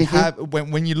 Like, we have,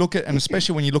 when you look at, and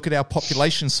especially when you look at our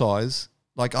population size,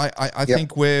 Like I Yep.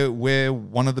 think we're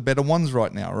one of the better ones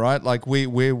right now, right? Like we're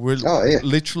Oh, yeah.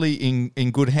 literally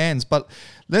in good hands. But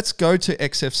let's go to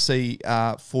XFC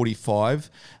 45.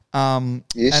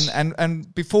 Yes.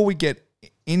 And before we get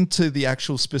into the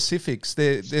actual specifics,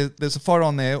 there's a fight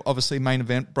on there, obviously main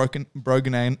event,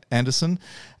 Brogan Anderson,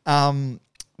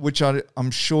 which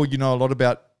I'm sure you know a lot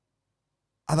about.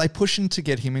 Are they pushing to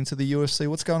get him into the UFC?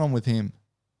 What's going on with him?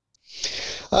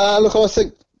 Look, I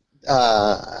think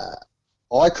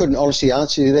I couldn't honestly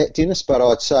answer you that, Dennis, but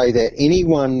I'd say that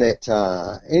anyone that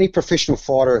any professional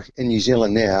fighter in New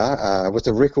Zealand now with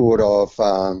a record of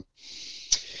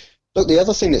look, the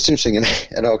other thing that's interesting,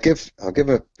 and I'll give a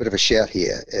bit of a shout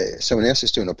here. Someone else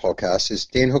is doing a podcast. Is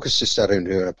Dan Hooker's just started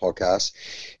doing a podcast,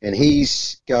 and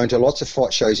he's going to lots of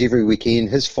fight shows every weekend.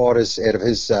 His fighters out of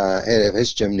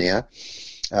his gym now,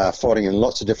 fighting in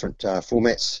lots of different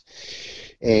formats,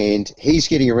 and he's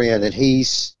getting around and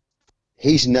he's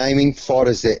naming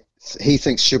fighters that he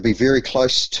thinks should be very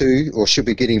close to or should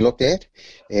be getting looked at,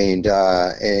 and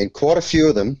quite a few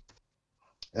of them.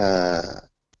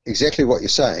 Exactly what you're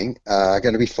saying, are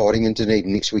going to be fighting in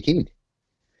Dunedin next weekend.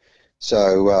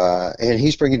 So, and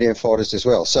he's bringing down fighters as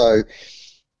well. So,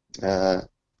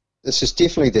 this is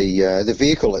definitely the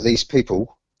vehicle that these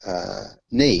people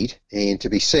need, and to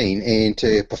be seen and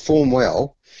to perform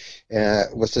well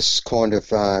with this kind of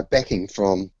backing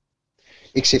from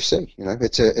XFC. You know,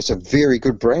 it's a very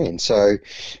good brand. So,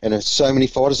 and so many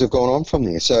fighters have gone on from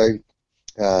there. So,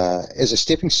 as a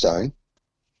stepping stone,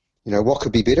 you know, what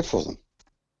could be better for them?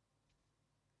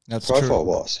 That's profile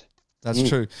true. wise. That's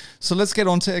true. So let's get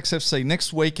on to XFC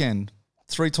next weekend.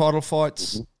 3 title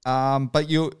fights. Mm-hmm. But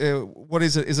you, what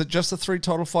is it? Is it just the 3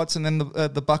 title fights and then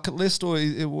the bucket list, or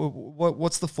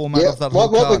what's the format of that whole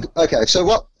card? Okay, so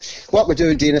what we're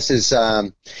doing, Dennis, is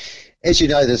as you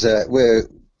know,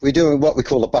 we're doing what we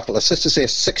call a bucket list. This is our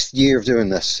 6th year of doing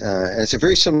this, and it's a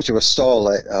very similar to a style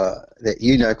that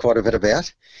you know quite a bit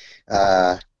about.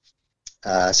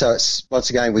 So it's,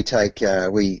 once again,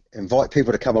 we invite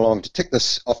people to come along to tick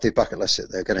this off their bucket list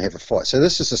that they're going to have a fight. So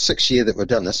this is the 6th year that we've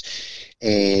done this,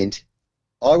 and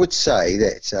I would say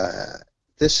that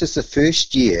this is the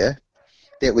first year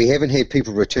that we haven't had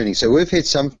people returning. So we've had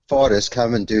some fighters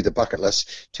come and do the bucket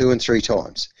list 2 and 3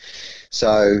 times.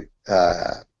 So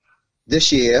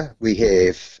this year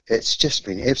it's just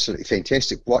been absolutely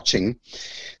fantastic watching.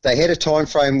 They had a time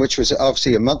frame which was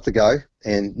obviously a month ago,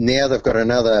 and now they've got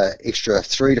another extra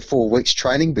 3 to 4 weeks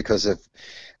training because of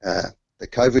the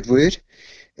COVID word,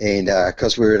 and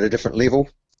because we're at a different level.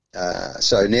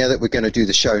 So now that we're going to do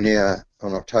the show now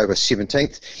on October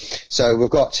 17th, so we've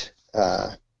got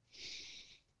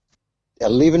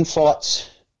 11 fights.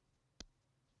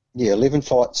 Yeah, 11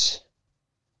 fights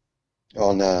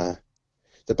on the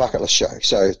bucket list show.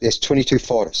 So there's 22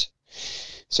 fighters.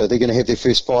 So they're going to have their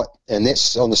first fight, and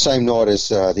that's on the same night as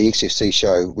the XFC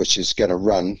show, which is going to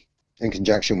run in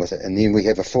conjunction with it. And then we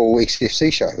have a full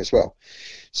XFC show as well.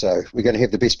 So we're going to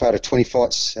have the best part of 20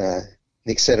 fights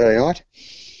next Saturday night.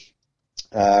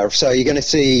 So you're going to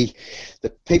see, the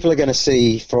people are going to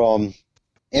see from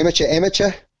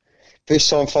amateur,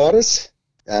 first-time fighters,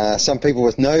 some people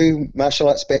with no martial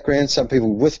arts background, some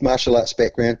people with martial arts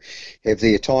background have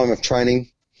their time of training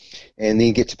and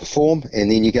then get to perform,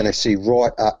 and then you're going to see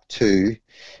right up to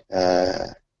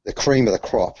the cream of the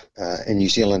crop in New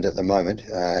Zealand at the moment,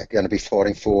 going to be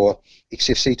fighting for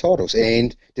XFC titles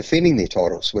and defending their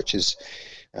titles, which is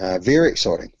very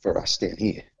exciting for us down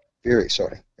here. Very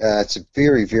exciting. It's a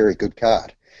very, very good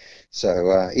card.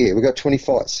 So, yeah, we've got 20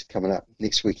 fights coming up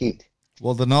next weekend.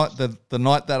 Well, the night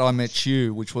that I met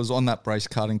you, which was on that brace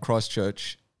card in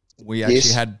Christchurch, we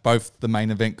actually had both the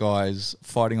main event guys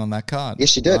fighting on that card.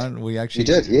 Yes, you did. Right? We actually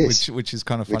did, yes. Which is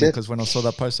kind of funny because when I saw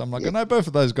that post, I'm like, I know both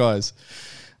of those guys.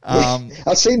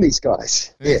 I've seen these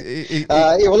guys. Yeah,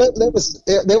 well, that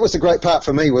was the great part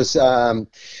for me was calling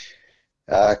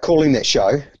that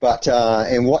show, but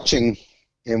and watching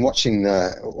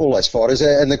all those fighters.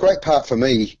 And the great part for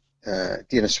me,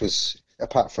 Dennis, was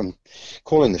apart from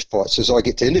calling the fights, is I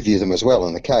get to interview them as well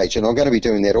in the cage, and I'm going to be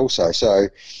doing that also. So.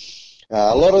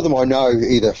 A lot of them I know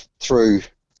either through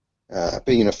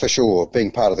being an official or being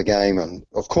part of the game, and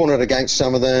I've cornered against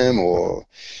some of them or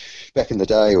back in the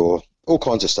day or all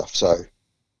kinds of stuff. So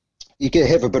you get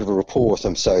have a bit of a rapport with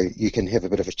them, so you can have a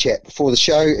bit of a chat before the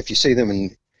show if you see them.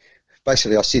 And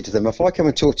basically I said to them, if I come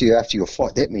and talk to you after your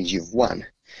fight, that means you've won.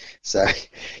 So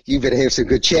you better have some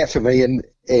good chat for me.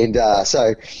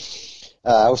 So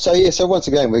once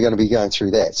again, we're going to be going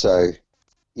through that. So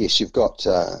yes, we've got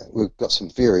some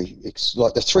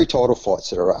like the 3 title fights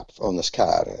that are up on this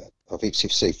card of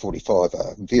XFC 45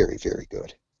 are very, very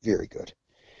good. Very good.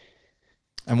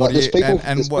 And what Like, are you there's people-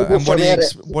 and there's what, people and what from are you out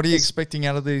ex- at- what are you expecting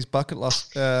out of these bucket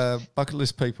list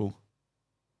people?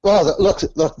 Well, look,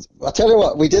 I tell you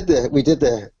what, we did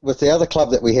the with the other club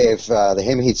that we have, the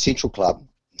Hammerhead Central Club.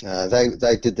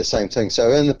 They did the same thing.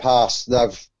 So in the past,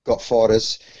 they've got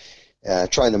fighters,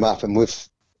 trained them up, and we've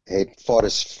had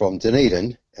fighters from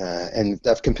Dunedin, and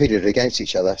they've competed against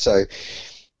each other. So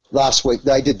last week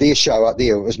they did their show up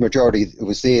there. It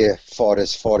was their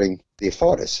fighters fighting their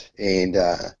fighters, and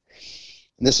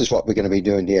this is what we're going to be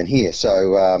doing down here.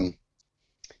 So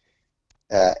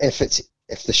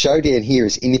if the show down here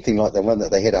is anything like the one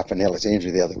that they had up in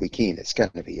Alexandria the other weekend, it's going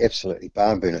to be absolutely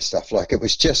barn burner stuff. Like, it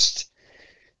was just,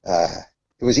 it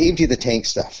was empty the tank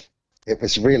stuff. It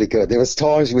was really good. There was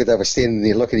times where they were standing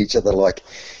there looking at each other like,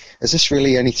 is this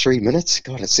really only 3 minutes?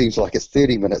 God, it seems like it's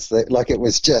 30 minutes. Like, it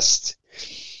was just,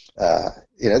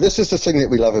 this is the thing that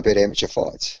we love about amateur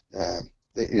fights.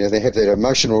 They have that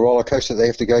emotional roller coaster they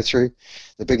have to go through,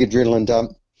 the big adrenaline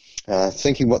dump,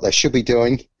 thinking what they should be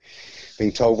doing,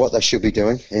 being told what they should be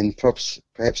doing, and perhaps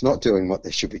not doing what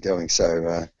they should be doing.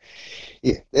 So,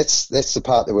 that's the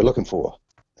part that we're looking for.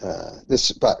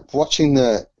 But watching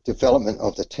the development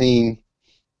of the team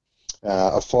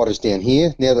of fighters down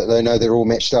here, now that they know they're all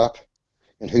matched up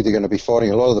and who they're going to be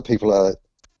fighting, a lot of the people are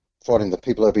fighting the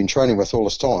people they've been training with all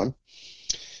this time,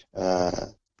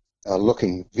 are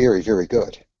looking very, very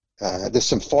good. There's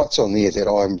some fights on there that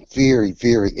I'm very,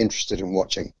 very interested in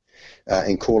watching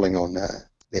and calling on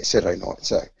that Saturday night.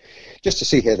 So just to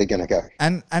see how they're going to go.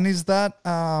 And is that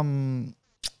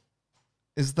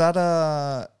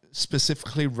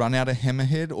specifically run out of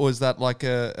Hammerhead, or is that like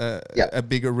a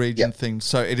bigger region thing?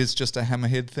 So it is just a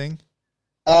Hammerhead thing?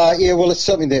 Well, it's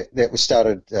something that was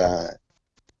started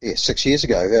 6 years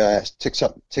ago. Tick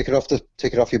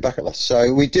it off your bucket list.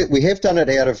 So we have done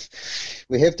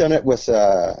it with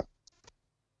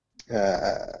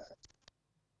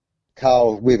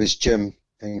Carl Weber's gym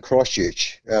in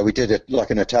Christchurch. We did it like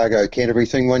an Otago Canterbury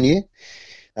thing one year,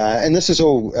 and this is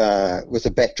all with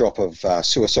the backdrop of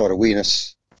suicide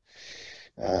awareness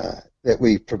that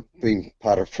we've been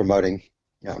part of promoting.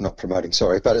 Not promoting,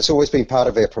 sorry, but it's always been part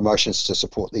of our promotions to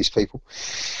support these people,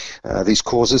 these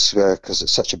causes, because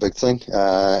it's such a big thing.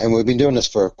 And we've been doing this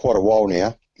for quite a while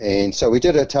now. And so we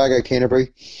did Otago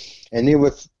Canterbury, and then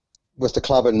with the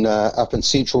club up in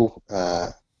Central,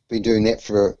 been doing that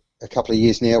for a couple of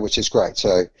years now, which is great.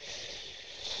 So,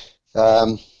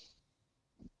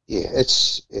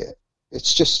 it's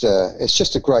just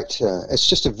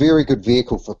a very good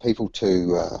vehicle for people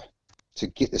to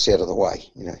get this out of the way.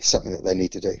 Something that they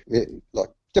need to do, like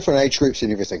different age groups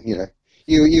and everything.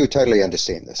 You would totally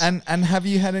understand this. And have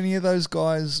you had any of those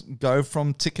guys go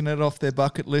from ticking it off their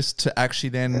bucket list to actually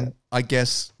then, I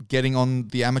guess, getting on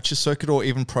the amateur circuit or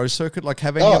even pro circuit? Like,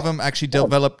 have any of them actually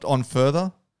developed on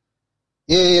further?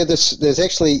 Yeah. There's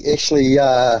actually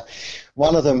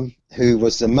one of them who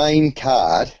was the main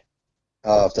card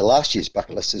of the last year's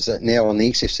bucket list is now on the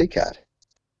XFC card.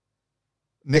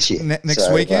 Next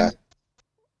weekend?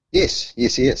 Yes, he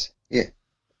is. Yeah.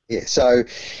 So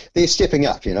they're stepping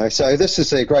up, So this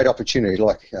is a great opportunity,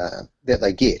 that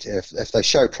they get if they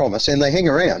show promise and they hang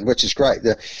around, which is great.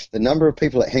 The number of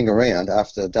people that hang around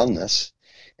after they've done this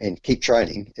and keep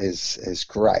training is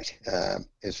great.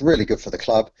 It's really good for the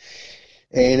club,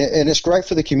 and it's great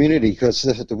for the community, because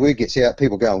if the word gets out,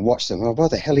 people go and watch them. Oh, why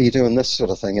the hell are you doing this sort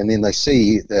of thing? And then they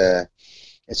see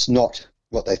it's not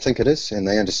what they think it is, and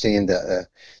they understand the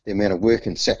amount of work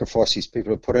and sacrifice these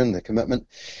people have put in, the commitment,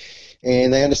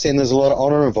 and they understand there's a lot of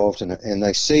honour involved in it, and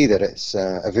they see that it's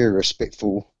a very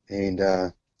respectful and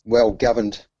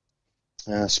well-governed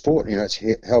sport. It's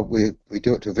how we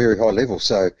do it to a very high level.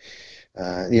 So,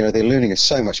 they're learning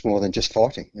so much more than just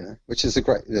fighting, which is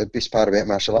the best part about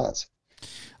martial arts.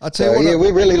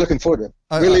 We're really looking forward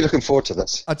to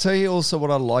this. I'll tell you also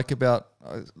what I like about,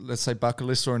 let's say, bucket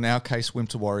list, or in our case,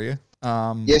 Winter Warrior.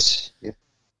 Yes. Yeah.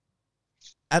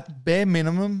 At bare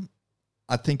minimum,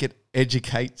 I think it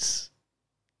educates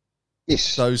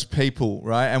those people,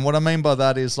 right? And what I mean by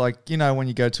that is, like, when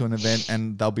you go to an event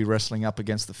and they'll be wrestling up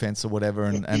against the fence or whatever,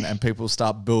 and people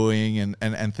start booing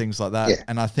and things like that. Yeah.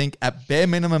 And I think at bare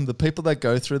minimum, the people that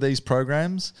go through these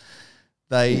programs,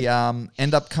 they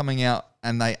end up coming out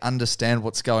and they understand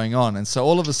what's going on. And so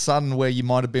all of a sudden, where you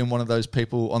might have been one of those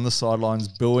people on the sidelines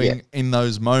booing in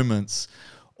those moments,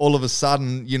 all of a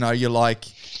sudden, you're like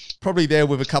probably there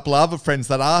with a couple of other friends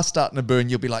that are starting to boo, and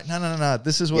you'll be like, no,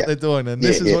 this is what they're doing, and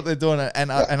this is what they're doing.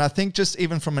 And I think just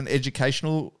even from an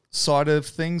educational side of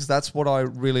things, that's what I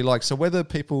really like. So whether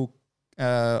people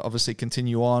obviously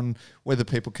continue on, whether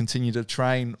people continue to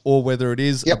train, or whether it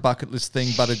is a bucket list thing,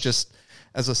 but it just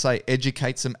as I say,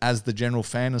 educates them as the general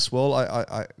fan as well.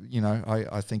 I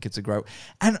think it's a great,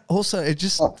 and also it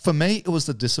just, for me, it was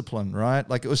the discipline, right?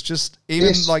 Like it was just,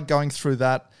 even like going through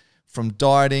that, from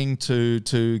dieting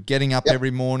to getting up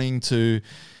every morning to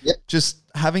just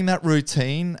having that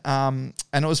routine. And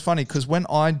it was funny because when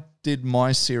I did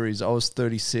my series, I was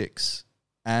 36.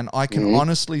 And I can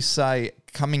honestly say,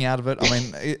 coming out of it, I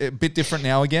mean, a bit different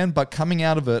now again, but coming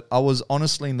out of it, I was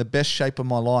honestly in the best shape of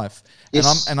my life.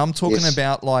 Yes. And I'm talking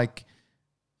about like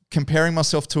comparing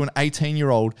myself to an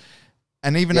 18-year-old.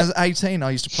 And even as 18,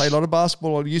 I used to play a lot of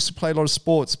basketball. I used to play a lot of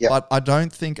sports, but I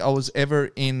don't think I was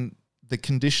ever in the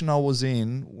condition I was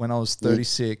in when I was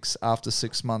 36 after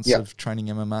 6 months of training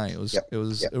MMA.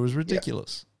 It was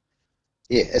ridiculous.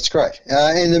 Yeah, it's great.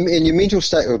 And your mental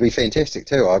state would be fantastic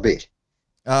too, I bet.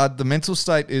 The mental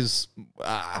state is,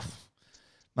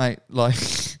 mate, like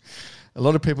a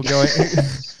lot of people go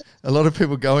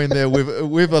in there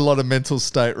with a lot of mental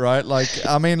state, right? Like,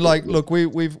 I mean, like, look,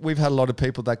 we've had a lot of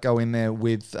people that go in there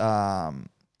with,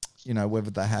 whether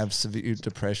they have severe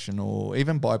depression or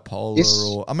even bipolar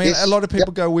or, I mean, a lot of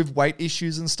people go with weight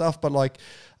issues and stuff, but like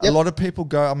a lot of people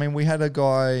go, I mean, we had a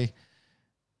guy,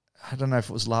 I don't know if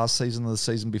it was last season or the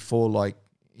season before, like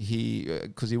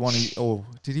because he won, or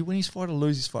did he win his fight or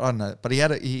lose his fight? I don't know, but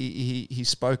he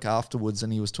spoke afterwards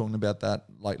and he was talking about that,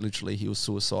 like literally he was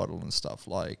suicidal and stuff,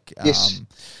 like,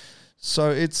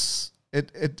 so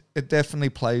it definitely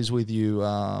plays with you.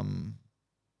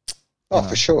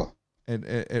 For sure.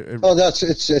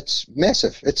 It's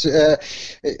massive.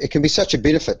 It can be such a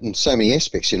benefit in so many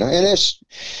aspects, and it's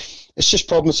just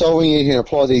problem solving. You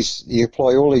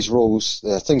apply all these rules,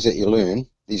 the things that you learn,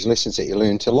 these lessons that you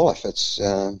learn to life. It's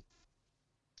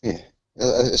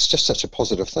it's just such a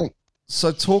positive thing.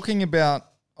 So talking about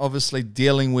obviously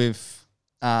dealing with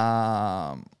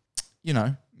mental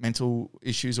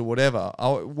issues or whatever,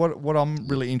 what I'm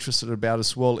really interested about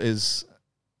as well is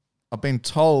I've been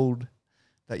told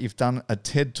that you've done a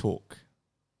TED Talk,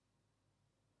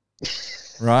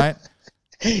 right?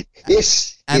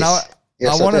 Yes. And I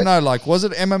want to know, like, was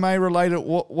it MMA related?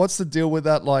 What's the deal with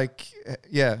that? Like,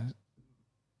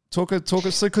 talk us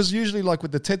through, because usually, like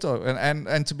with the TED Talk,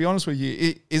 and to be honest with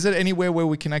you, is it anywhere where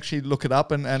we can actually look it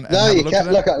up and no, you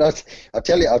can't look. I'll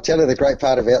tell you the great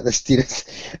part about this, Dennis.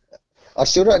 I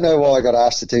still don't know why I got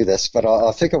asked to do this, but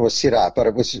I think it was set up. But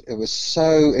it was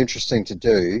so interesting to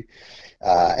do.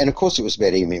 And of course it was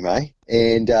about MMA,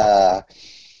 and I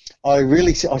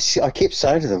kept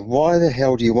saying to them, why the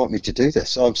hell do you want me to do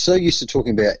this? I'm so used to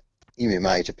talking about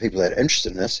MMA to people that are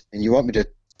interested in this, and you want me to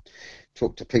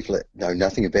talk to people that know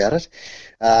nothing about it.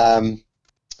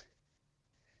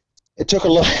 It took a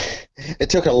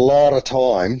lot of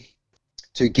time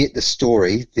to get the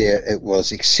story that it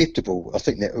was acceptable. I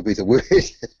think that would be the word,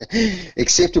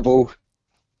 acceptable.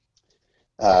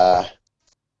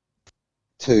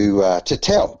 To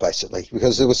tell, basically,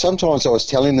 because there was sometimes I was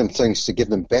telling them things to give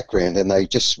them background, and they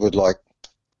just would like,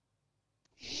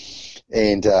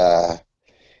 and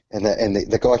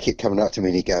the guy kept coming up to me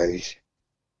and he goes,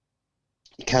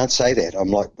 "You can't say that."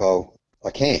 I'm like, "Well, I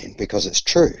can, because it's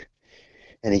true."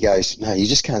 And he goes, "No, you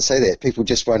just can't say that. People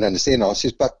just won't understand." I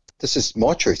says, "But this is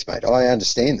my truth, mate. I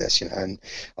understand this, And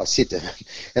I said to him,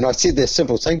 and I said this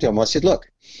simple thing to him. I said,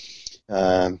 "Look,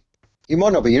 you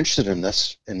might not be interested in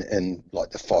this, in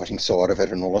like the fighting side of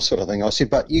it and all that sort of thing." I said,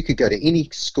 "But you could go to any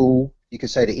school, you could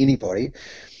say to anybody,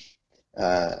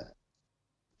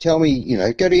 tell me,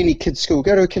 go to any kid's school,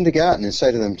 go to a kindergarten and say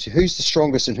to them, who's the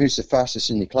strongest and who's the fastest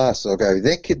in your class?" They'll go,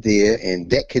 "That kid there and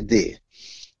that kid there."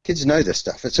 Kids know this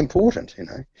stuff. It's important,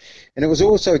 And it was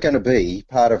also going to be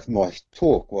part of my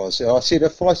talk was, I said,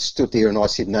 if I stood there and I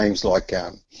said names like,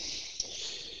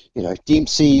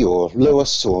 Dempsey or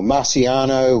Lewis or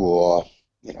Marciano or,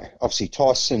 obviously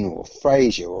Tyson or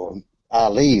Frazier or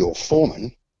Ali or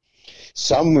Foreman,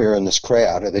 somewhere in this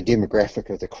crowd, or the demographic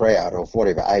of the crowd of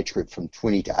whatever age group from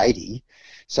 20 to 80,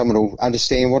 someone will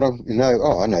understand what I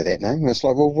know that name. And it's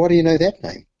like, well, why do you know that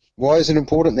name? Why is it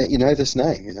important that you know this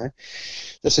name,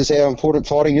 This is how important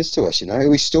fighting is to us,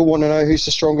 We still want to know who's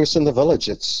the strongest in the village.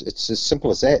 It's as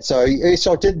simple as that. So, yes,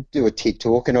 I did do a TED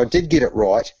Talk, and I did get it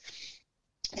right.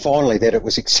 Finally, that it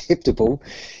was acceptable,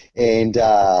 and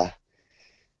it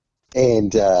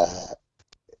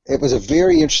was a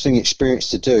very interesting experience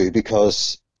to do,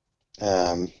 because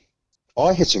I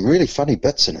had some really funny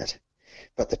bits in it,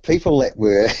 but the people that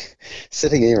were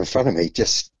sitting there in front of me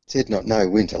just did not know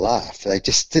when to laugh. They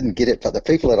just didn't get it. But the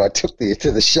people that I took there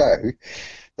to the show,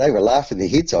 they were laughing their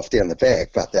heads off down the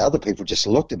back, but the other people just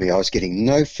looked at me. I was getting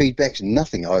no feedback,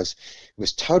 nothing. It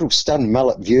was total stunned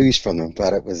mullet views from them,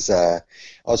 but it was I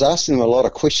was asking them a lot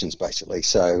of questions, basically.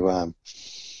 So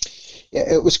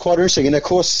yeah, it was quite interesting. And of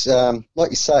course, like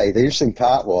you say, the interesting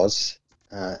part was,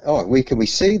 where can we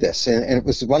see this? And it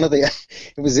was one of the,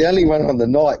 it was the only one on the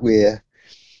night where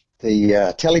the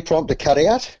teleprompter cut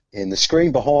out and the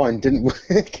screen behind didn't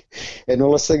work and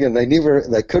all this thing, and they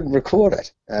couldn't record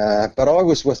it. But I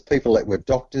was with people that were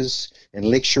doctors and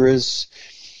lecturers,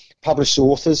 published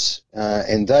authors,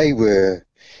 and their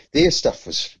stuff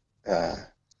was,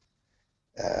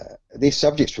 their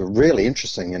subjects were really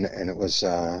interesting, and it was,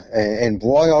 and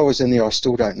why I was in there I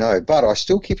still don't know, but I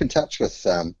still keep in touch with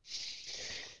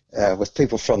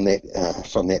people from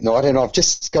that night, and I've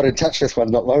just got in touch with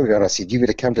one not long ago, and I said, you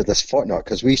better come to this fight night,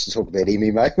 because we used to talk about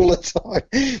MMA all the time.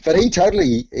 But he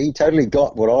totally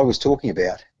got what I was talking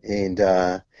about, and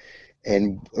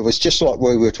it was just like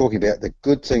we were talking about the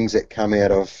good things that come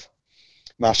out of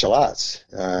martial arts,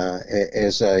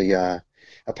 as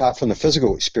apart from the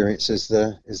physical experience, is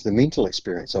the mental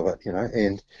experience of it,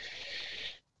 and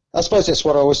I suppose that's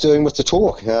what I was doing with the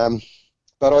talk.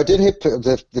 But I did have,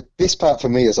 the best part for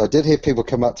me is I did have people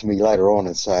come up to me later on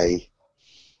and say,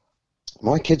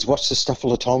 my kids watch this stuff all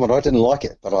the time and I didn't like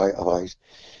it, but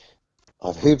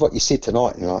I've heard what you said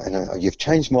tonight, and you've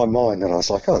changed my mind. And I was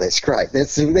like, oh, that's great.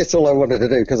 That's all I wanted to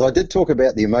do, because I did talk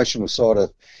about the emotional side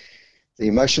of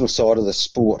the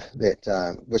sport,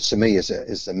 that which to me is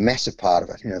a massive part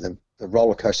of it. The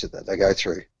roller coaster that they go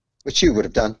through, which you would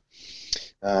have done.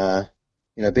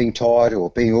 Being tired or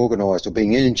being organised or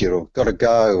being injured or got to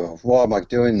go, or why am I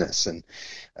doing this? And,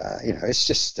 it's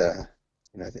just,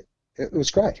 it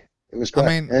was great. It was great.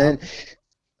 I mean,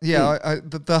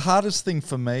 the hardest thing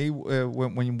for me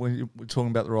when we're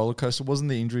talking about the roller coaster wasn't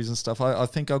the injuries and stuff. I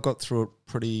think I got through it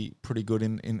pretty good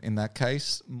in that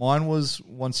case. Mine was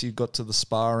once you got to the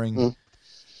sparring,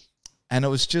 and it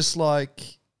was just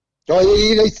like, oh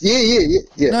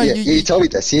yeah. No, you told me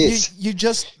this. Yes,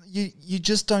 you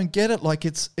just don't get it. Like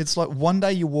it's like one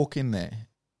day you walk in there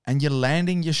and you're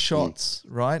landing your shots,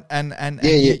 right? And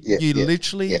you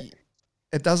literally,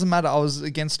 it doesn't matter. I was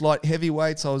against light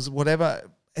heavyweights. I was whatever.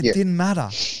 It didn't matter.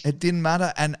 It didn't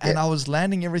matter. And I was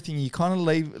landing everything. You kind of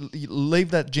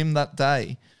leave that gym that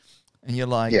day, and you're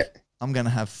like, I'm gonna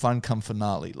have fun come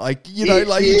finale. Like you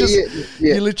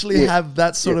literally have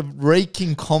that sort of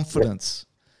raking confidence.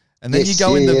 And then you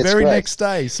go in the very next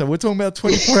day. So we're talking about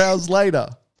 24 hours later,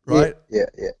 right? Yeah.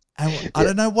 And I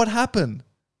don't know what happened.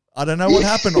 All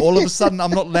of a sudden, I'm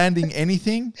not landing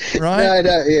anything, right?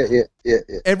 No, yeah.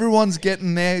 Everyone's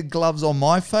getting their gloves on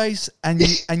my face, and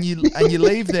you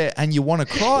leave there and you want to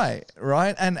cry,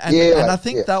 right? And I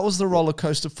think that was the roller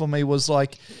coaster for me, was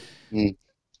like,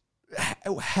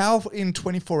 how in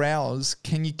 24 hours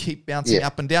can you keep bouncing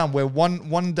up and down, where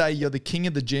one day you're the king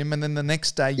of the gym and then the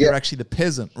next day you're actually the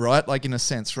peasant, right? Like in a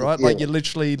sense, right? Like you're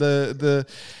literally the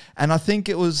and I think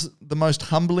it was the most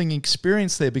humbling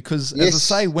experience there, because as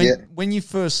I say, when you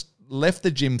first left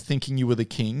the gym thinking you were the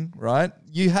king, right?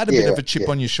 You had a bit of a chip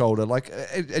on your shoulder. Like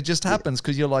it just happens,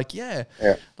 because you're like,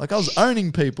 like I was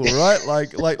owning people, right?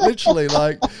 Like literally,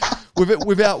 like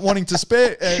without wanting to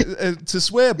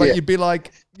swear, but you'd be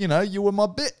like, you were my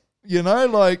bit,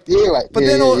 like. But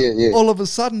then all of a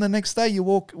sudden, the next day you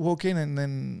walk in, and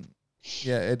then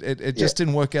it just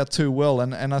didn't work out too well.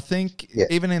 And I think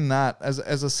even in that, as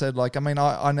I said, like, I mean,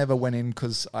 I never went in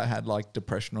because I had like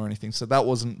depression or anything, so that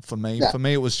wasn't for me. For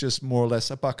me, it was just more or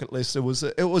less a bucket list. It was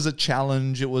a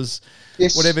challenge. It was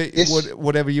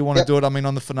whatever you want to do it. I mean,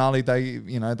 on the finale,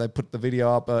 they put the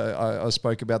video up. I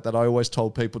spoke about that. I always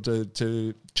told people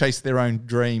to chase their own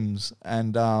dreams,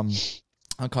 and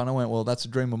I kind of went, well, that's a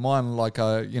dream of mine. Like,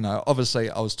 obviously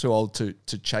I was too old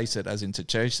to chase it, as in to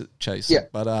chase it.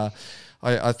 But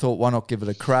I thought, why not give it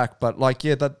a crack? But like,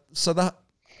 so the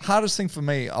hardest thing for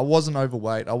me, I wasn't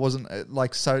overweight. I wasn't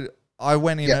so I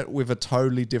went in it with a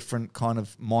totally different kind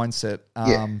of mindset.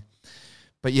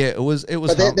 But it was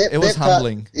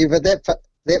humbling. But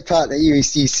that part that you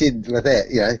said with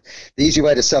that, the easy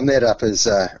way to sum that up is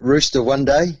rooster one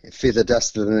day, feather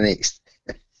duster the next.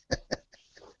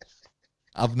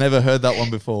 I've never heard that one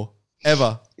before,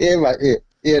 ever. Yeah, mate,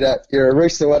 you're a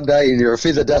rooster one day and you're a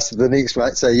feather duster the next,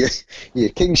 mate. So you're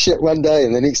king shit one day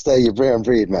and the next day you're brown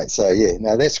bread, mate. So,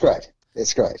 that's great.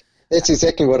 That's great. That's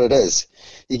exactly what it is.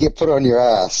 You get put on your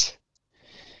ass.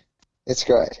 It's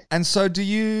great. And so do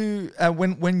you,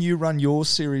 when you run your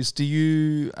series, do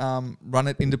you run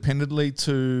it independently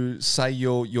to, say,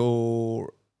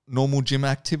 your normal gym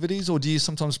activities, or do you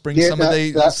sometimes bring some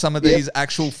of these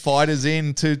actual fighters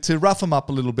in to rough them up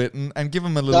a little bit and give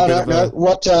them a little bit of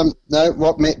What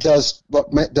Matt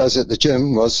does at the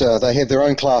gym was they have their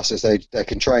own classes. They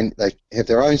can train. They have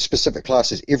their own specific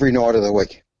classes every night of the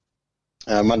week.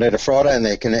 Monday to Friday, and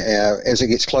they can, as it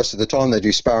gets close to the time, they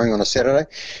do sparring on a Saturday,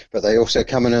 but they also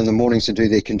come in the mornings and do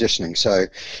their conditioning. So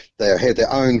they have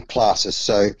their own classes.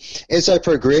 So as they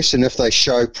progress, and if they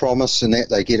show promise and that,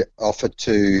 they get offered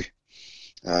to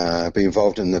be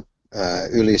involved in the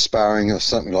earlier sparring or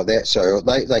something like that. So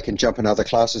they can jump in other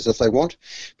classes if they want,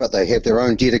 but they have their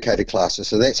own dedicated classes.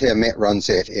 So that's how Matt runs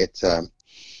that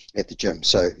at the gym.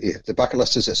 So yeah, the bucket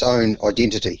list is its own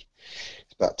identity.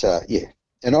 But yeah.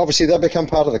 And obviously they become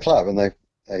part of the club, and they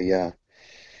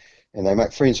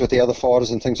make friends with the other fighters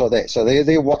and things like that. So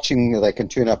they're watching. They can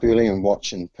turn up early and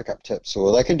watch and pick up tips,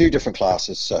 or they can do different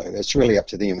classes. So it's really up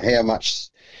to them how much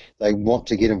they want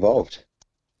to get involved.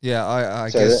 Yeah, I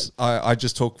guess I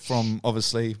just talk from,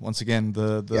 obviously, once again,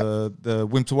 the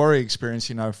Wimp to Warrior experience,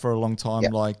 for a long time,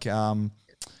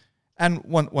 and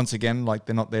once again, like,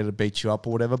 they're not there to beat you up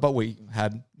or whatever, but we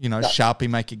had, Sharpie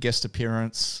make a guest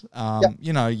appearance.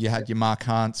 You had your Mark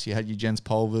Hunts, you had your Jens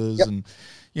Pulvers, and,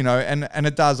 and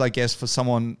it does, I guess, for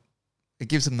someone, it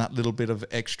gives them that little bit of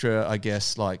extra, I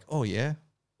guess, like, oh yeah,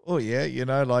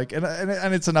 like,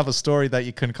 and it's another story that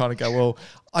you can kind of go, well,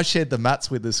 I shared the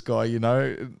mats with this guy,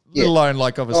 let alone,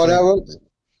 like, obviously. Oh, no, well,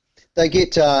 they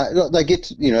get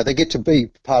to be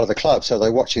part of the club, so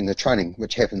they're watching the training,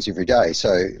 which happens every day.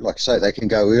 So, like I say, they can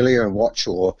go earlier and watch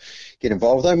or get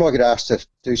involved. They might get asked to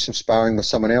do some sparring with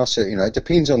someone else. It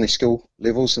depends on their skill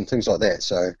levels and things like that.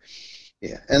 So,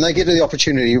 yeah, and they get the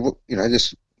opportunity.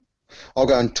 I'll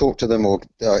go and talk to them, or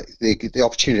they get the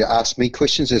opportunity to ask me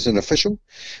questions as an official.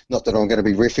 Not that I'm going to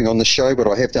be reffing on the show, but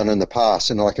I have done in the past,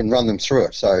 and I can run them through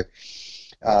it. So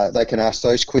they can ask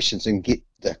those questions and get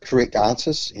the correct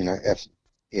answers. If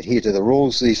adhere to the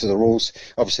rules, these are the rules.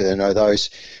 Obviously, they know those,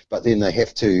 but then they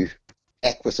have to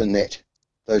act within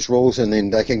those rules, and then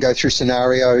they can go through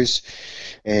scenarios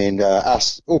and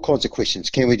ask all kinds of questions.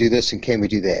 Can we do this and can we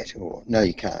do that? Or no,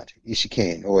 you can't. Yes, you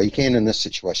can. Or you can in this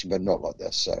situation, but not like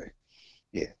this. So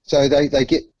yeah, so they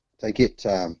get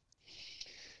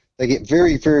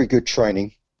very, very good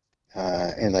training,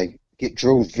 and they get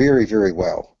drilled very, very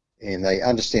well, and they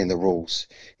understand the rules.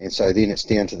 And so then it's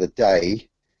down to the day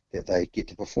that they get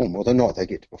to perform, or the night they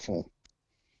get to perform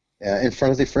in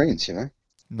front of their friends.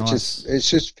 Nice. It's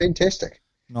just fantastic.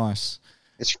 Nice.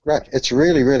 It's great. It's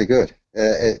really, really good.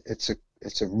 It's a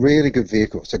really good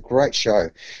vehicle. It's a great show.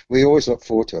 We always look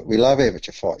forward to it. We love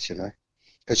amateur fights,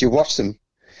 because you watch them.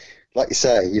 Like you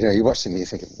say, you watch them and you're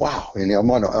thinking, wow, and I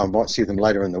might see them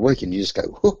later in the week and you just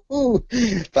go, whoo.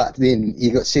 But then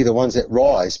you got to see the ones that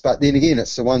rise. But then again,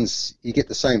 it's the ones, you get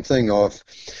the same thing of,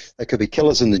 they could be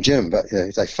killers in the gym, but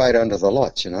they fade under the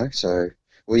lights, So,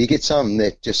 well, you get some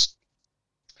that just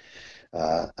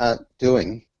aren't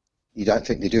doing, you don't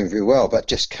think they're doing very well, but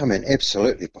just come and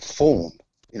absolutely perform,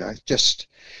 just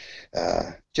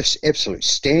absolute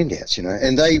standouts,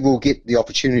 and they will get the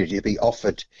opportunity to be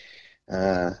offered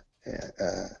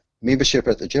membership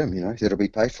at the gym, that'll be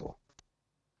paid for.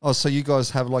 Oh, so you guys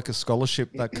have like a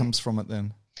scholarship that comes from it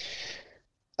then?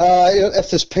 If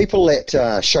there's people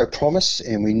that show promise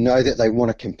and we know that they want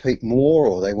to compete more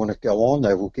or they want to go on,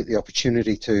 they will get the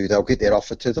opportunity they'll get that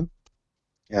offer to them.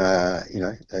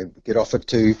 They get offered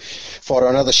to fight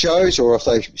on other shows, or if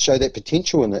they show that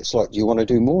potential and it's like, do you want to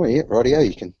do more? Yeah, rightio,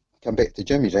 you can come back to the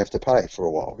gym, you don't have to pay for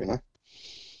a while,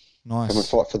 Nice. Come and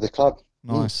fight for the club.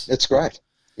 Nice. It's great.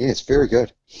 Yeah, it's very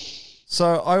good.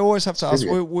 So I always have to ask,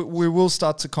 we will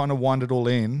start to kind of wind it all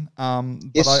in,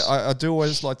 but yes. I do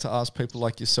always like to ask people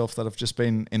like yourself that have just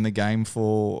been in the game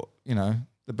for,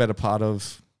 the better part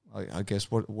of, I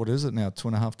guess, what is it now,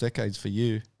 2.5 decades for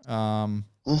you,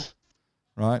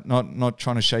 right? Not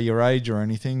trying to show your age or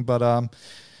anything, but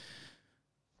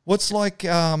what's like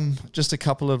just a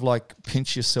couple of like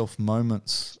pinch yourself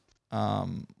moments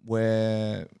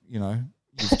where,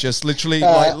 you've just literally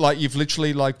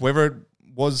like whether it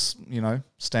was,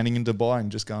 standing in Dubai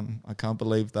and just going, I can't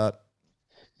believe that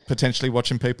potentially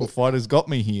watching people fight has got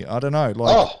me here. I don't know.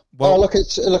 Look,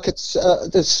 it's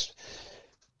this.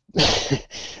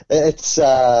 It's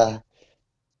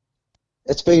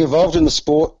being involved in the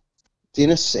sport,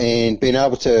 Dennis, and being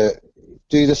able to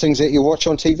do the things that you watch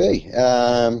on TV.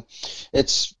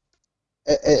 It's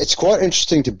quite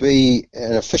interesting to be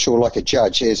an official like a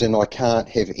judge, as in I can't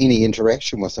have any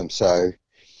interaction with them, so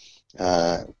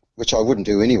which I wouldn't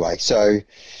do anyway. So,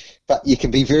 but you can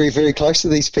be very, very close to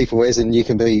these people, as in you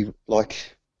can be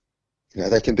like,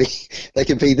 they can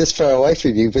be this far away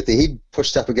from you with their head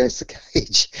pushed up against the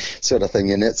cage, sort of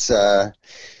thing. And it's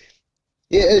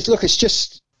it's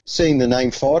just seeing the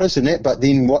name fighters and that, but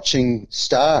then watching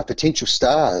potential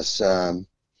stars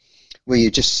where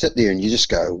you just sit there and you just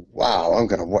go, wow, I'm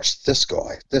going to watch this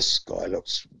guy. This guy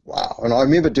looks wow. And I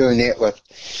remember doing that with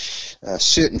a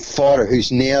certain fighter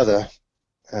who's now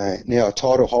now a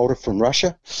title holder from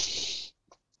Russia.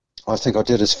 I think I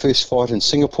did his first fight in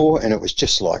Singapore, and it was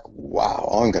just like, wow,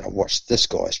 I'm going to watch this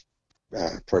guy's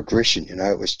progression.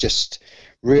 It was just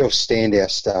real standout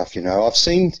stuff. I've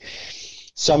seen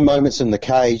some moments in the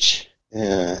cage,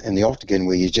 in the octagon,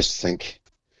 where you just think,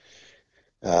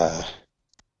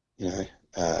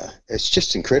 it's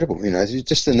just incredible.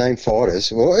 Just the name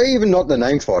fighters, or even not the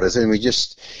name fighters, and we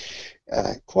just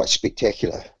quite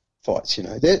spectacular fights.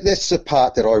 That's the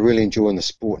part that I really enjoy in the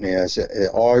sport now. Is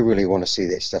that I really want to see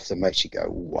that stuff that makes you go,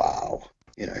 wow.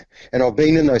 And I've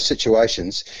been in those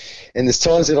situations, and there's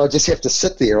times that I just have to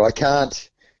sit there. I can't.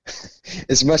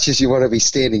 As much as you want to be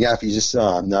standing up, you just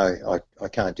no, I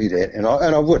can't do that, and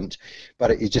I wouldn't.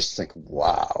 But you just think,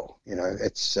 wow,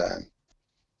 it's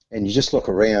and you just look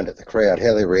around at the crowd,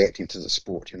 how they're reacting to the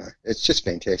sport. It's just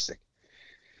fantastic.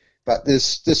 But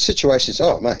there's situations.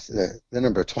 Oh mate, the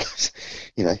number of times,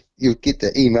 you get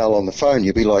the email on the phone,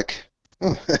 you'll be like,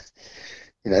 oh,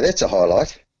 that's a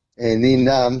highlight. And then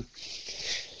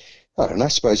I don't know. I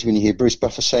suppose when you hear Bruce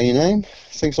Buffer say your name,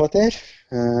 things like that.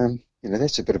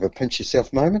 That's a bit of a pinch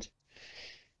yourself moment.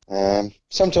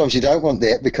 Sometimes you don't want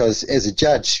that, because as a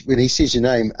judge, when he says your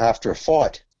name after a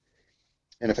fight,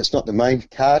 and if it's not the main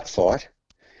card fight,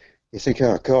 you think,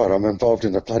 oh God, I'm involved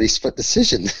in a bloody split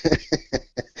decision,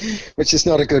 which is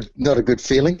not a good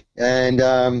feeling. And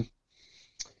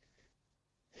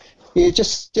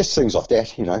just things like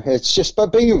that. It's just,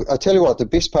 but I tell you what, the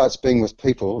best part's being with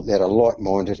people that are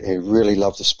like-minded and really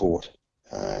love the sport.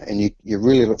 And you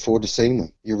really look forward to seeing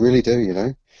them. You really do,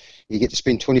 You get to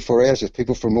spend 24 hours with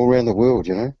people from all around the world,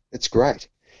 It's great.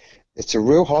 It's a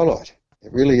real highlight.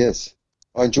 It really is.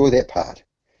 I enjoy that part.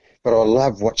 But I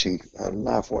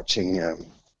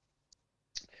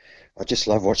just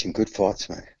love watching good fights,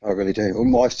 mate. I really do. Well,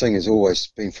 my thing has always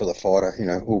been for the fighter,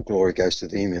 all glory goes to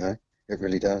them, It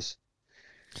really does.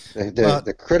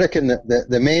 The critic and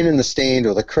the man in the stand,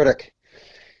 or the critic,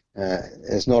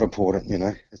 is not important.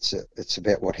 It's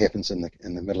about what happens in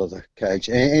the middle of the cage,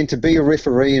 and to be a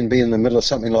referee and be in the middle of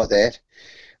something like that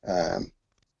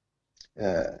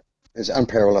is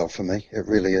unparalleled for me. It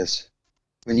really is.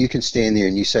 When you can stand there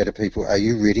and you say to people, "Are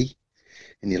you ready?"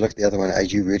 and you look at the other one, "Are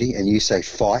you ready?" and you say,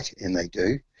 "Fight," and they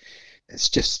do. It's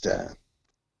just.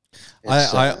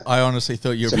 I honestly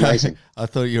thought you were amazing. I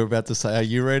thought you were about to say, "Are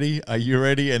you ready? Are you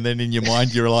ready?" And then in your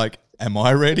mind, you're like, "Am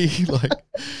I ready?" Like,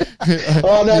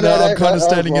 oh no, I'm kind of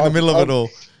standing in the middle of it all.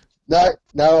 No,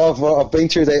 I've been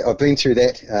through that. I've been through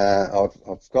that. I've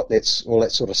got all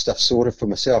that sort of stuff sorted for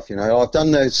myself. I've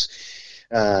done those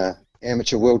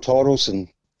amateur world titles, and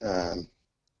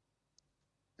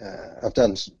I've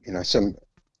done some,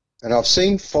 and I've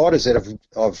seen fighters that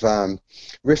I've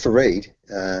refereed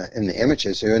in the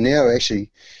amateurs who are now actually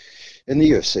in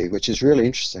the UFC, which is really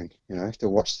interesting. To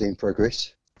watch them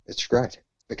progress. It's great.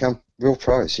 Become real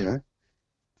pros.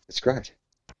 It's great.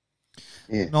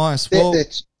 Yeah. Nice. Well,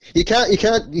 you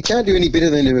can't do any better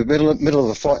than in the middle of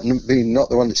the fight and being not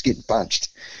the one that's getting punched.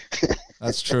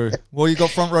 That's true. Well, you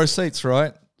got front row seats,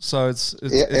 right? So it's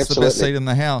the best seat in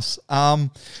the house.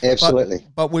 Absolutely.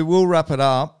 But we will wrap it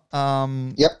up.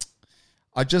 Yep.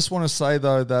 I just want to say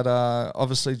though that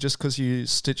obviously just because you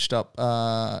stitched up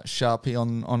Sharpie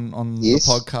on yes.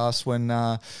 the podcast when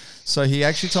so he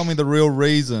actually told me the real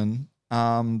reason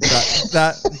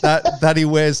that he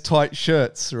wears tight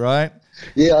shirts, right?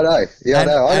 Yeah, I know.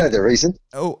 I know the reason.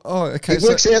 Oh, okay. He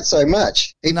works out so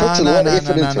much. He puts a lot of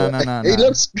effort into it. He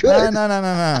looks good.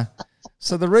 No.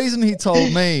 So the reason he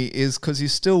told me is because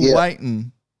he's still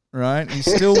waiting, right?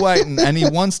 He's still waiting, and he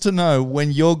wants to know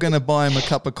when you're going to buy him a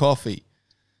cup of coffee.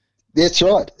 That's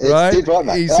right. Right? Right,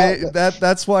 mate. He said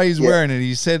that's why he's wearing it.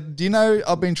 He said, "Do you know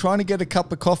I've been trying to get a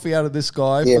cup of coffee out of this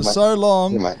guy for so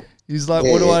long." Yeah, he's like,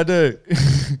 "What do I do?"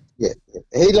 Yeah,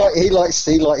 he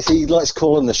likes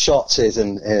calling the shots as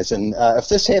in if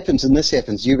this happens and this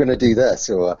happens, you're going to do this,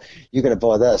 or you're going to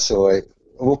buy this, or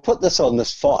we'll put this on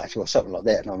this fight, or something like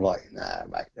that. And I'm like, nah,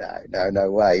 mate,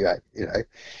 no way, mate.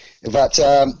 But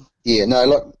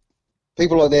look,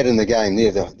 people like that in the game,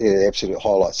 they're the absolute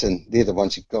highlights, and they're the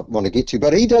ones you want to get to.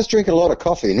 But he does drink a lot of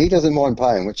coffee, and he doesn't mind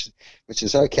paying, which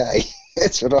is okay.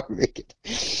 That's what I reckon.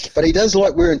 But he does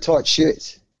like wearing tight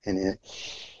shirts, and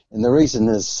the reason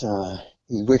is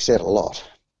he works out a lot.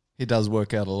 He does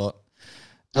work out a lot.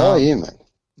 Oh, yeah, mate.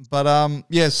 But,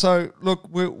 so, look,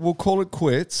 we'll call it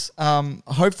quits.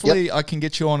 Hopefully I can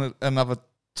get you on another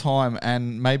time,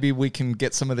 and maybe we can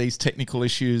get some of these technical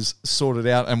issues sorted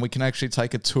out, and we can actually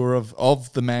take a tour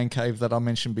of the man cave that I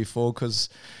mentioned before, because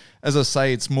as I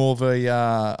say, it's more of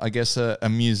I guess a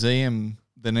museum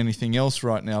than anything else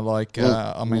right now. Like,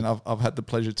 I mean, I've had the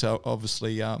pleasure to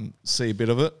obviously see a bit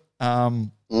of it.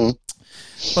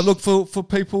 But look, for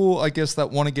people, I guess, that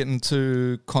want to get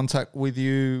into contact with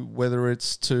you, whether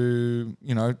it's to,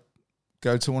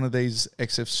 go to one of these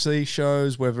XFC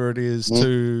shows, whether it is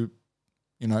to,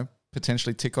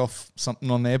 potentially tick off something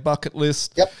on their bucket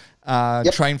list,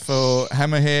 train for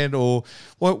Hammerhead, or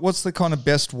what's the kind of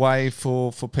best way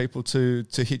for people to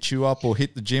hit you up or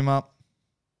hit the gym up?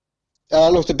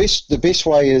 Look, the best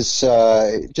way is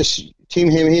just Team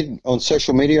Hammerhead on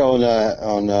social media on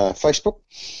Facebook.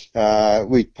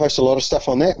 We post a lot of stuff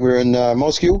on that. We're in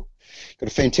Mosgiel, got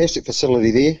a fantastic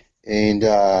facility there, and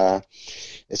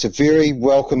it's a very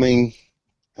welcoming,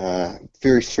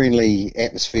 very friendly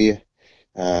atmosphere.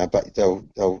 But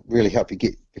they'll really help you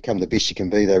become the best you can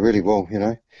be. They really will.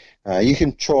 You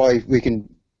can try. We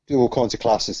can do all kinds of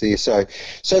classes there. So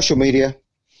social media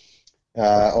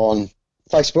on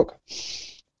Facebook.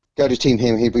 Go to Team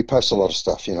Hammerhead. We post a lot of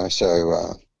stuff,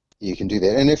 so you can do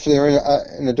that. And if they're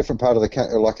in a different part of the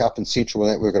country, like up in Central,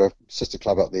 and that, we've got a sister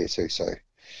club up there too. So,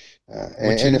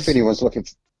 and if anyone's looking,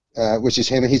 which is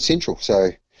Hammerhead Central, so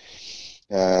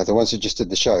the ones that just did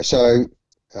the show. So,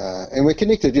 and we're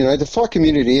connected. The fight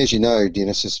community, as you know,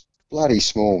 Dennis, is bloody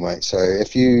small, mate. So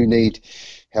if you need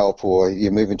help or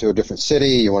you're moving to a different city,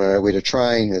 you want to know where to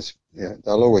train,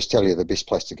 they'll always tell you the best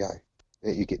place to go.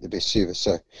 You get the best service.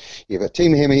 So, yeah, but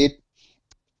Team Hammerhead,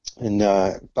 and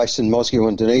based in Mosgiel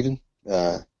and Dunedin,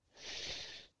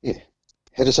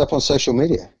 hit us up on social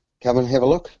media. Come and have a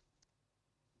look.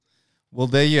 Well,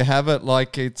 there you have it.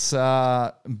 Like, it's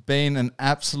been an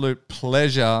absolute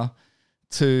pleasure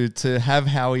to have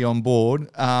Howie on board.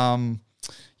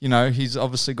 He's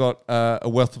obviously got a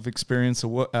wealth of experience, a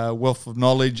wealth of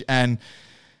knowledge, and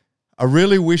I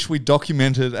really wish we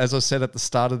documented, as I said at the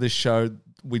start of this show,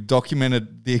 we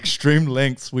documented the extreme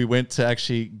lengths we went to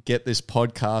actually get this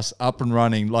podcast up and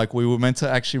running. Like, we were meant to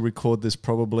actually record this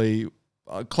probably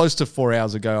close to 4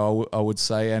 hours ago, I would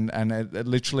say, and it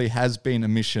literally has been a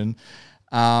mission.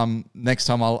 Next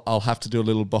time I'll have to do a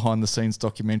little behind the scenes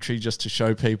documentary just to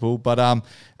show people. But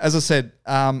as I said,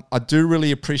 I do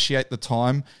really appreciate the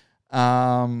time.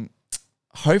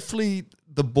 Hopefully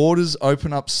the borders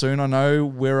open up soon. I know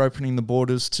we're opening the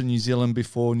borders to New Zealand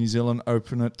before New Zealand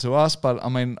open it to us. But I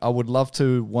mean, I would love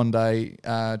to one day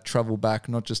travel back,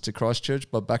 not just to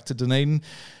Christchurch, but back to Dunedin.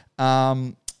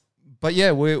 But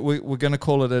yeah, we're going to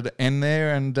call it an end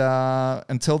there. And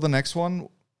until the next one,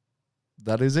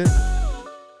 that is it.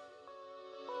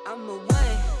 I'm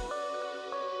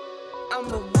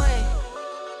away.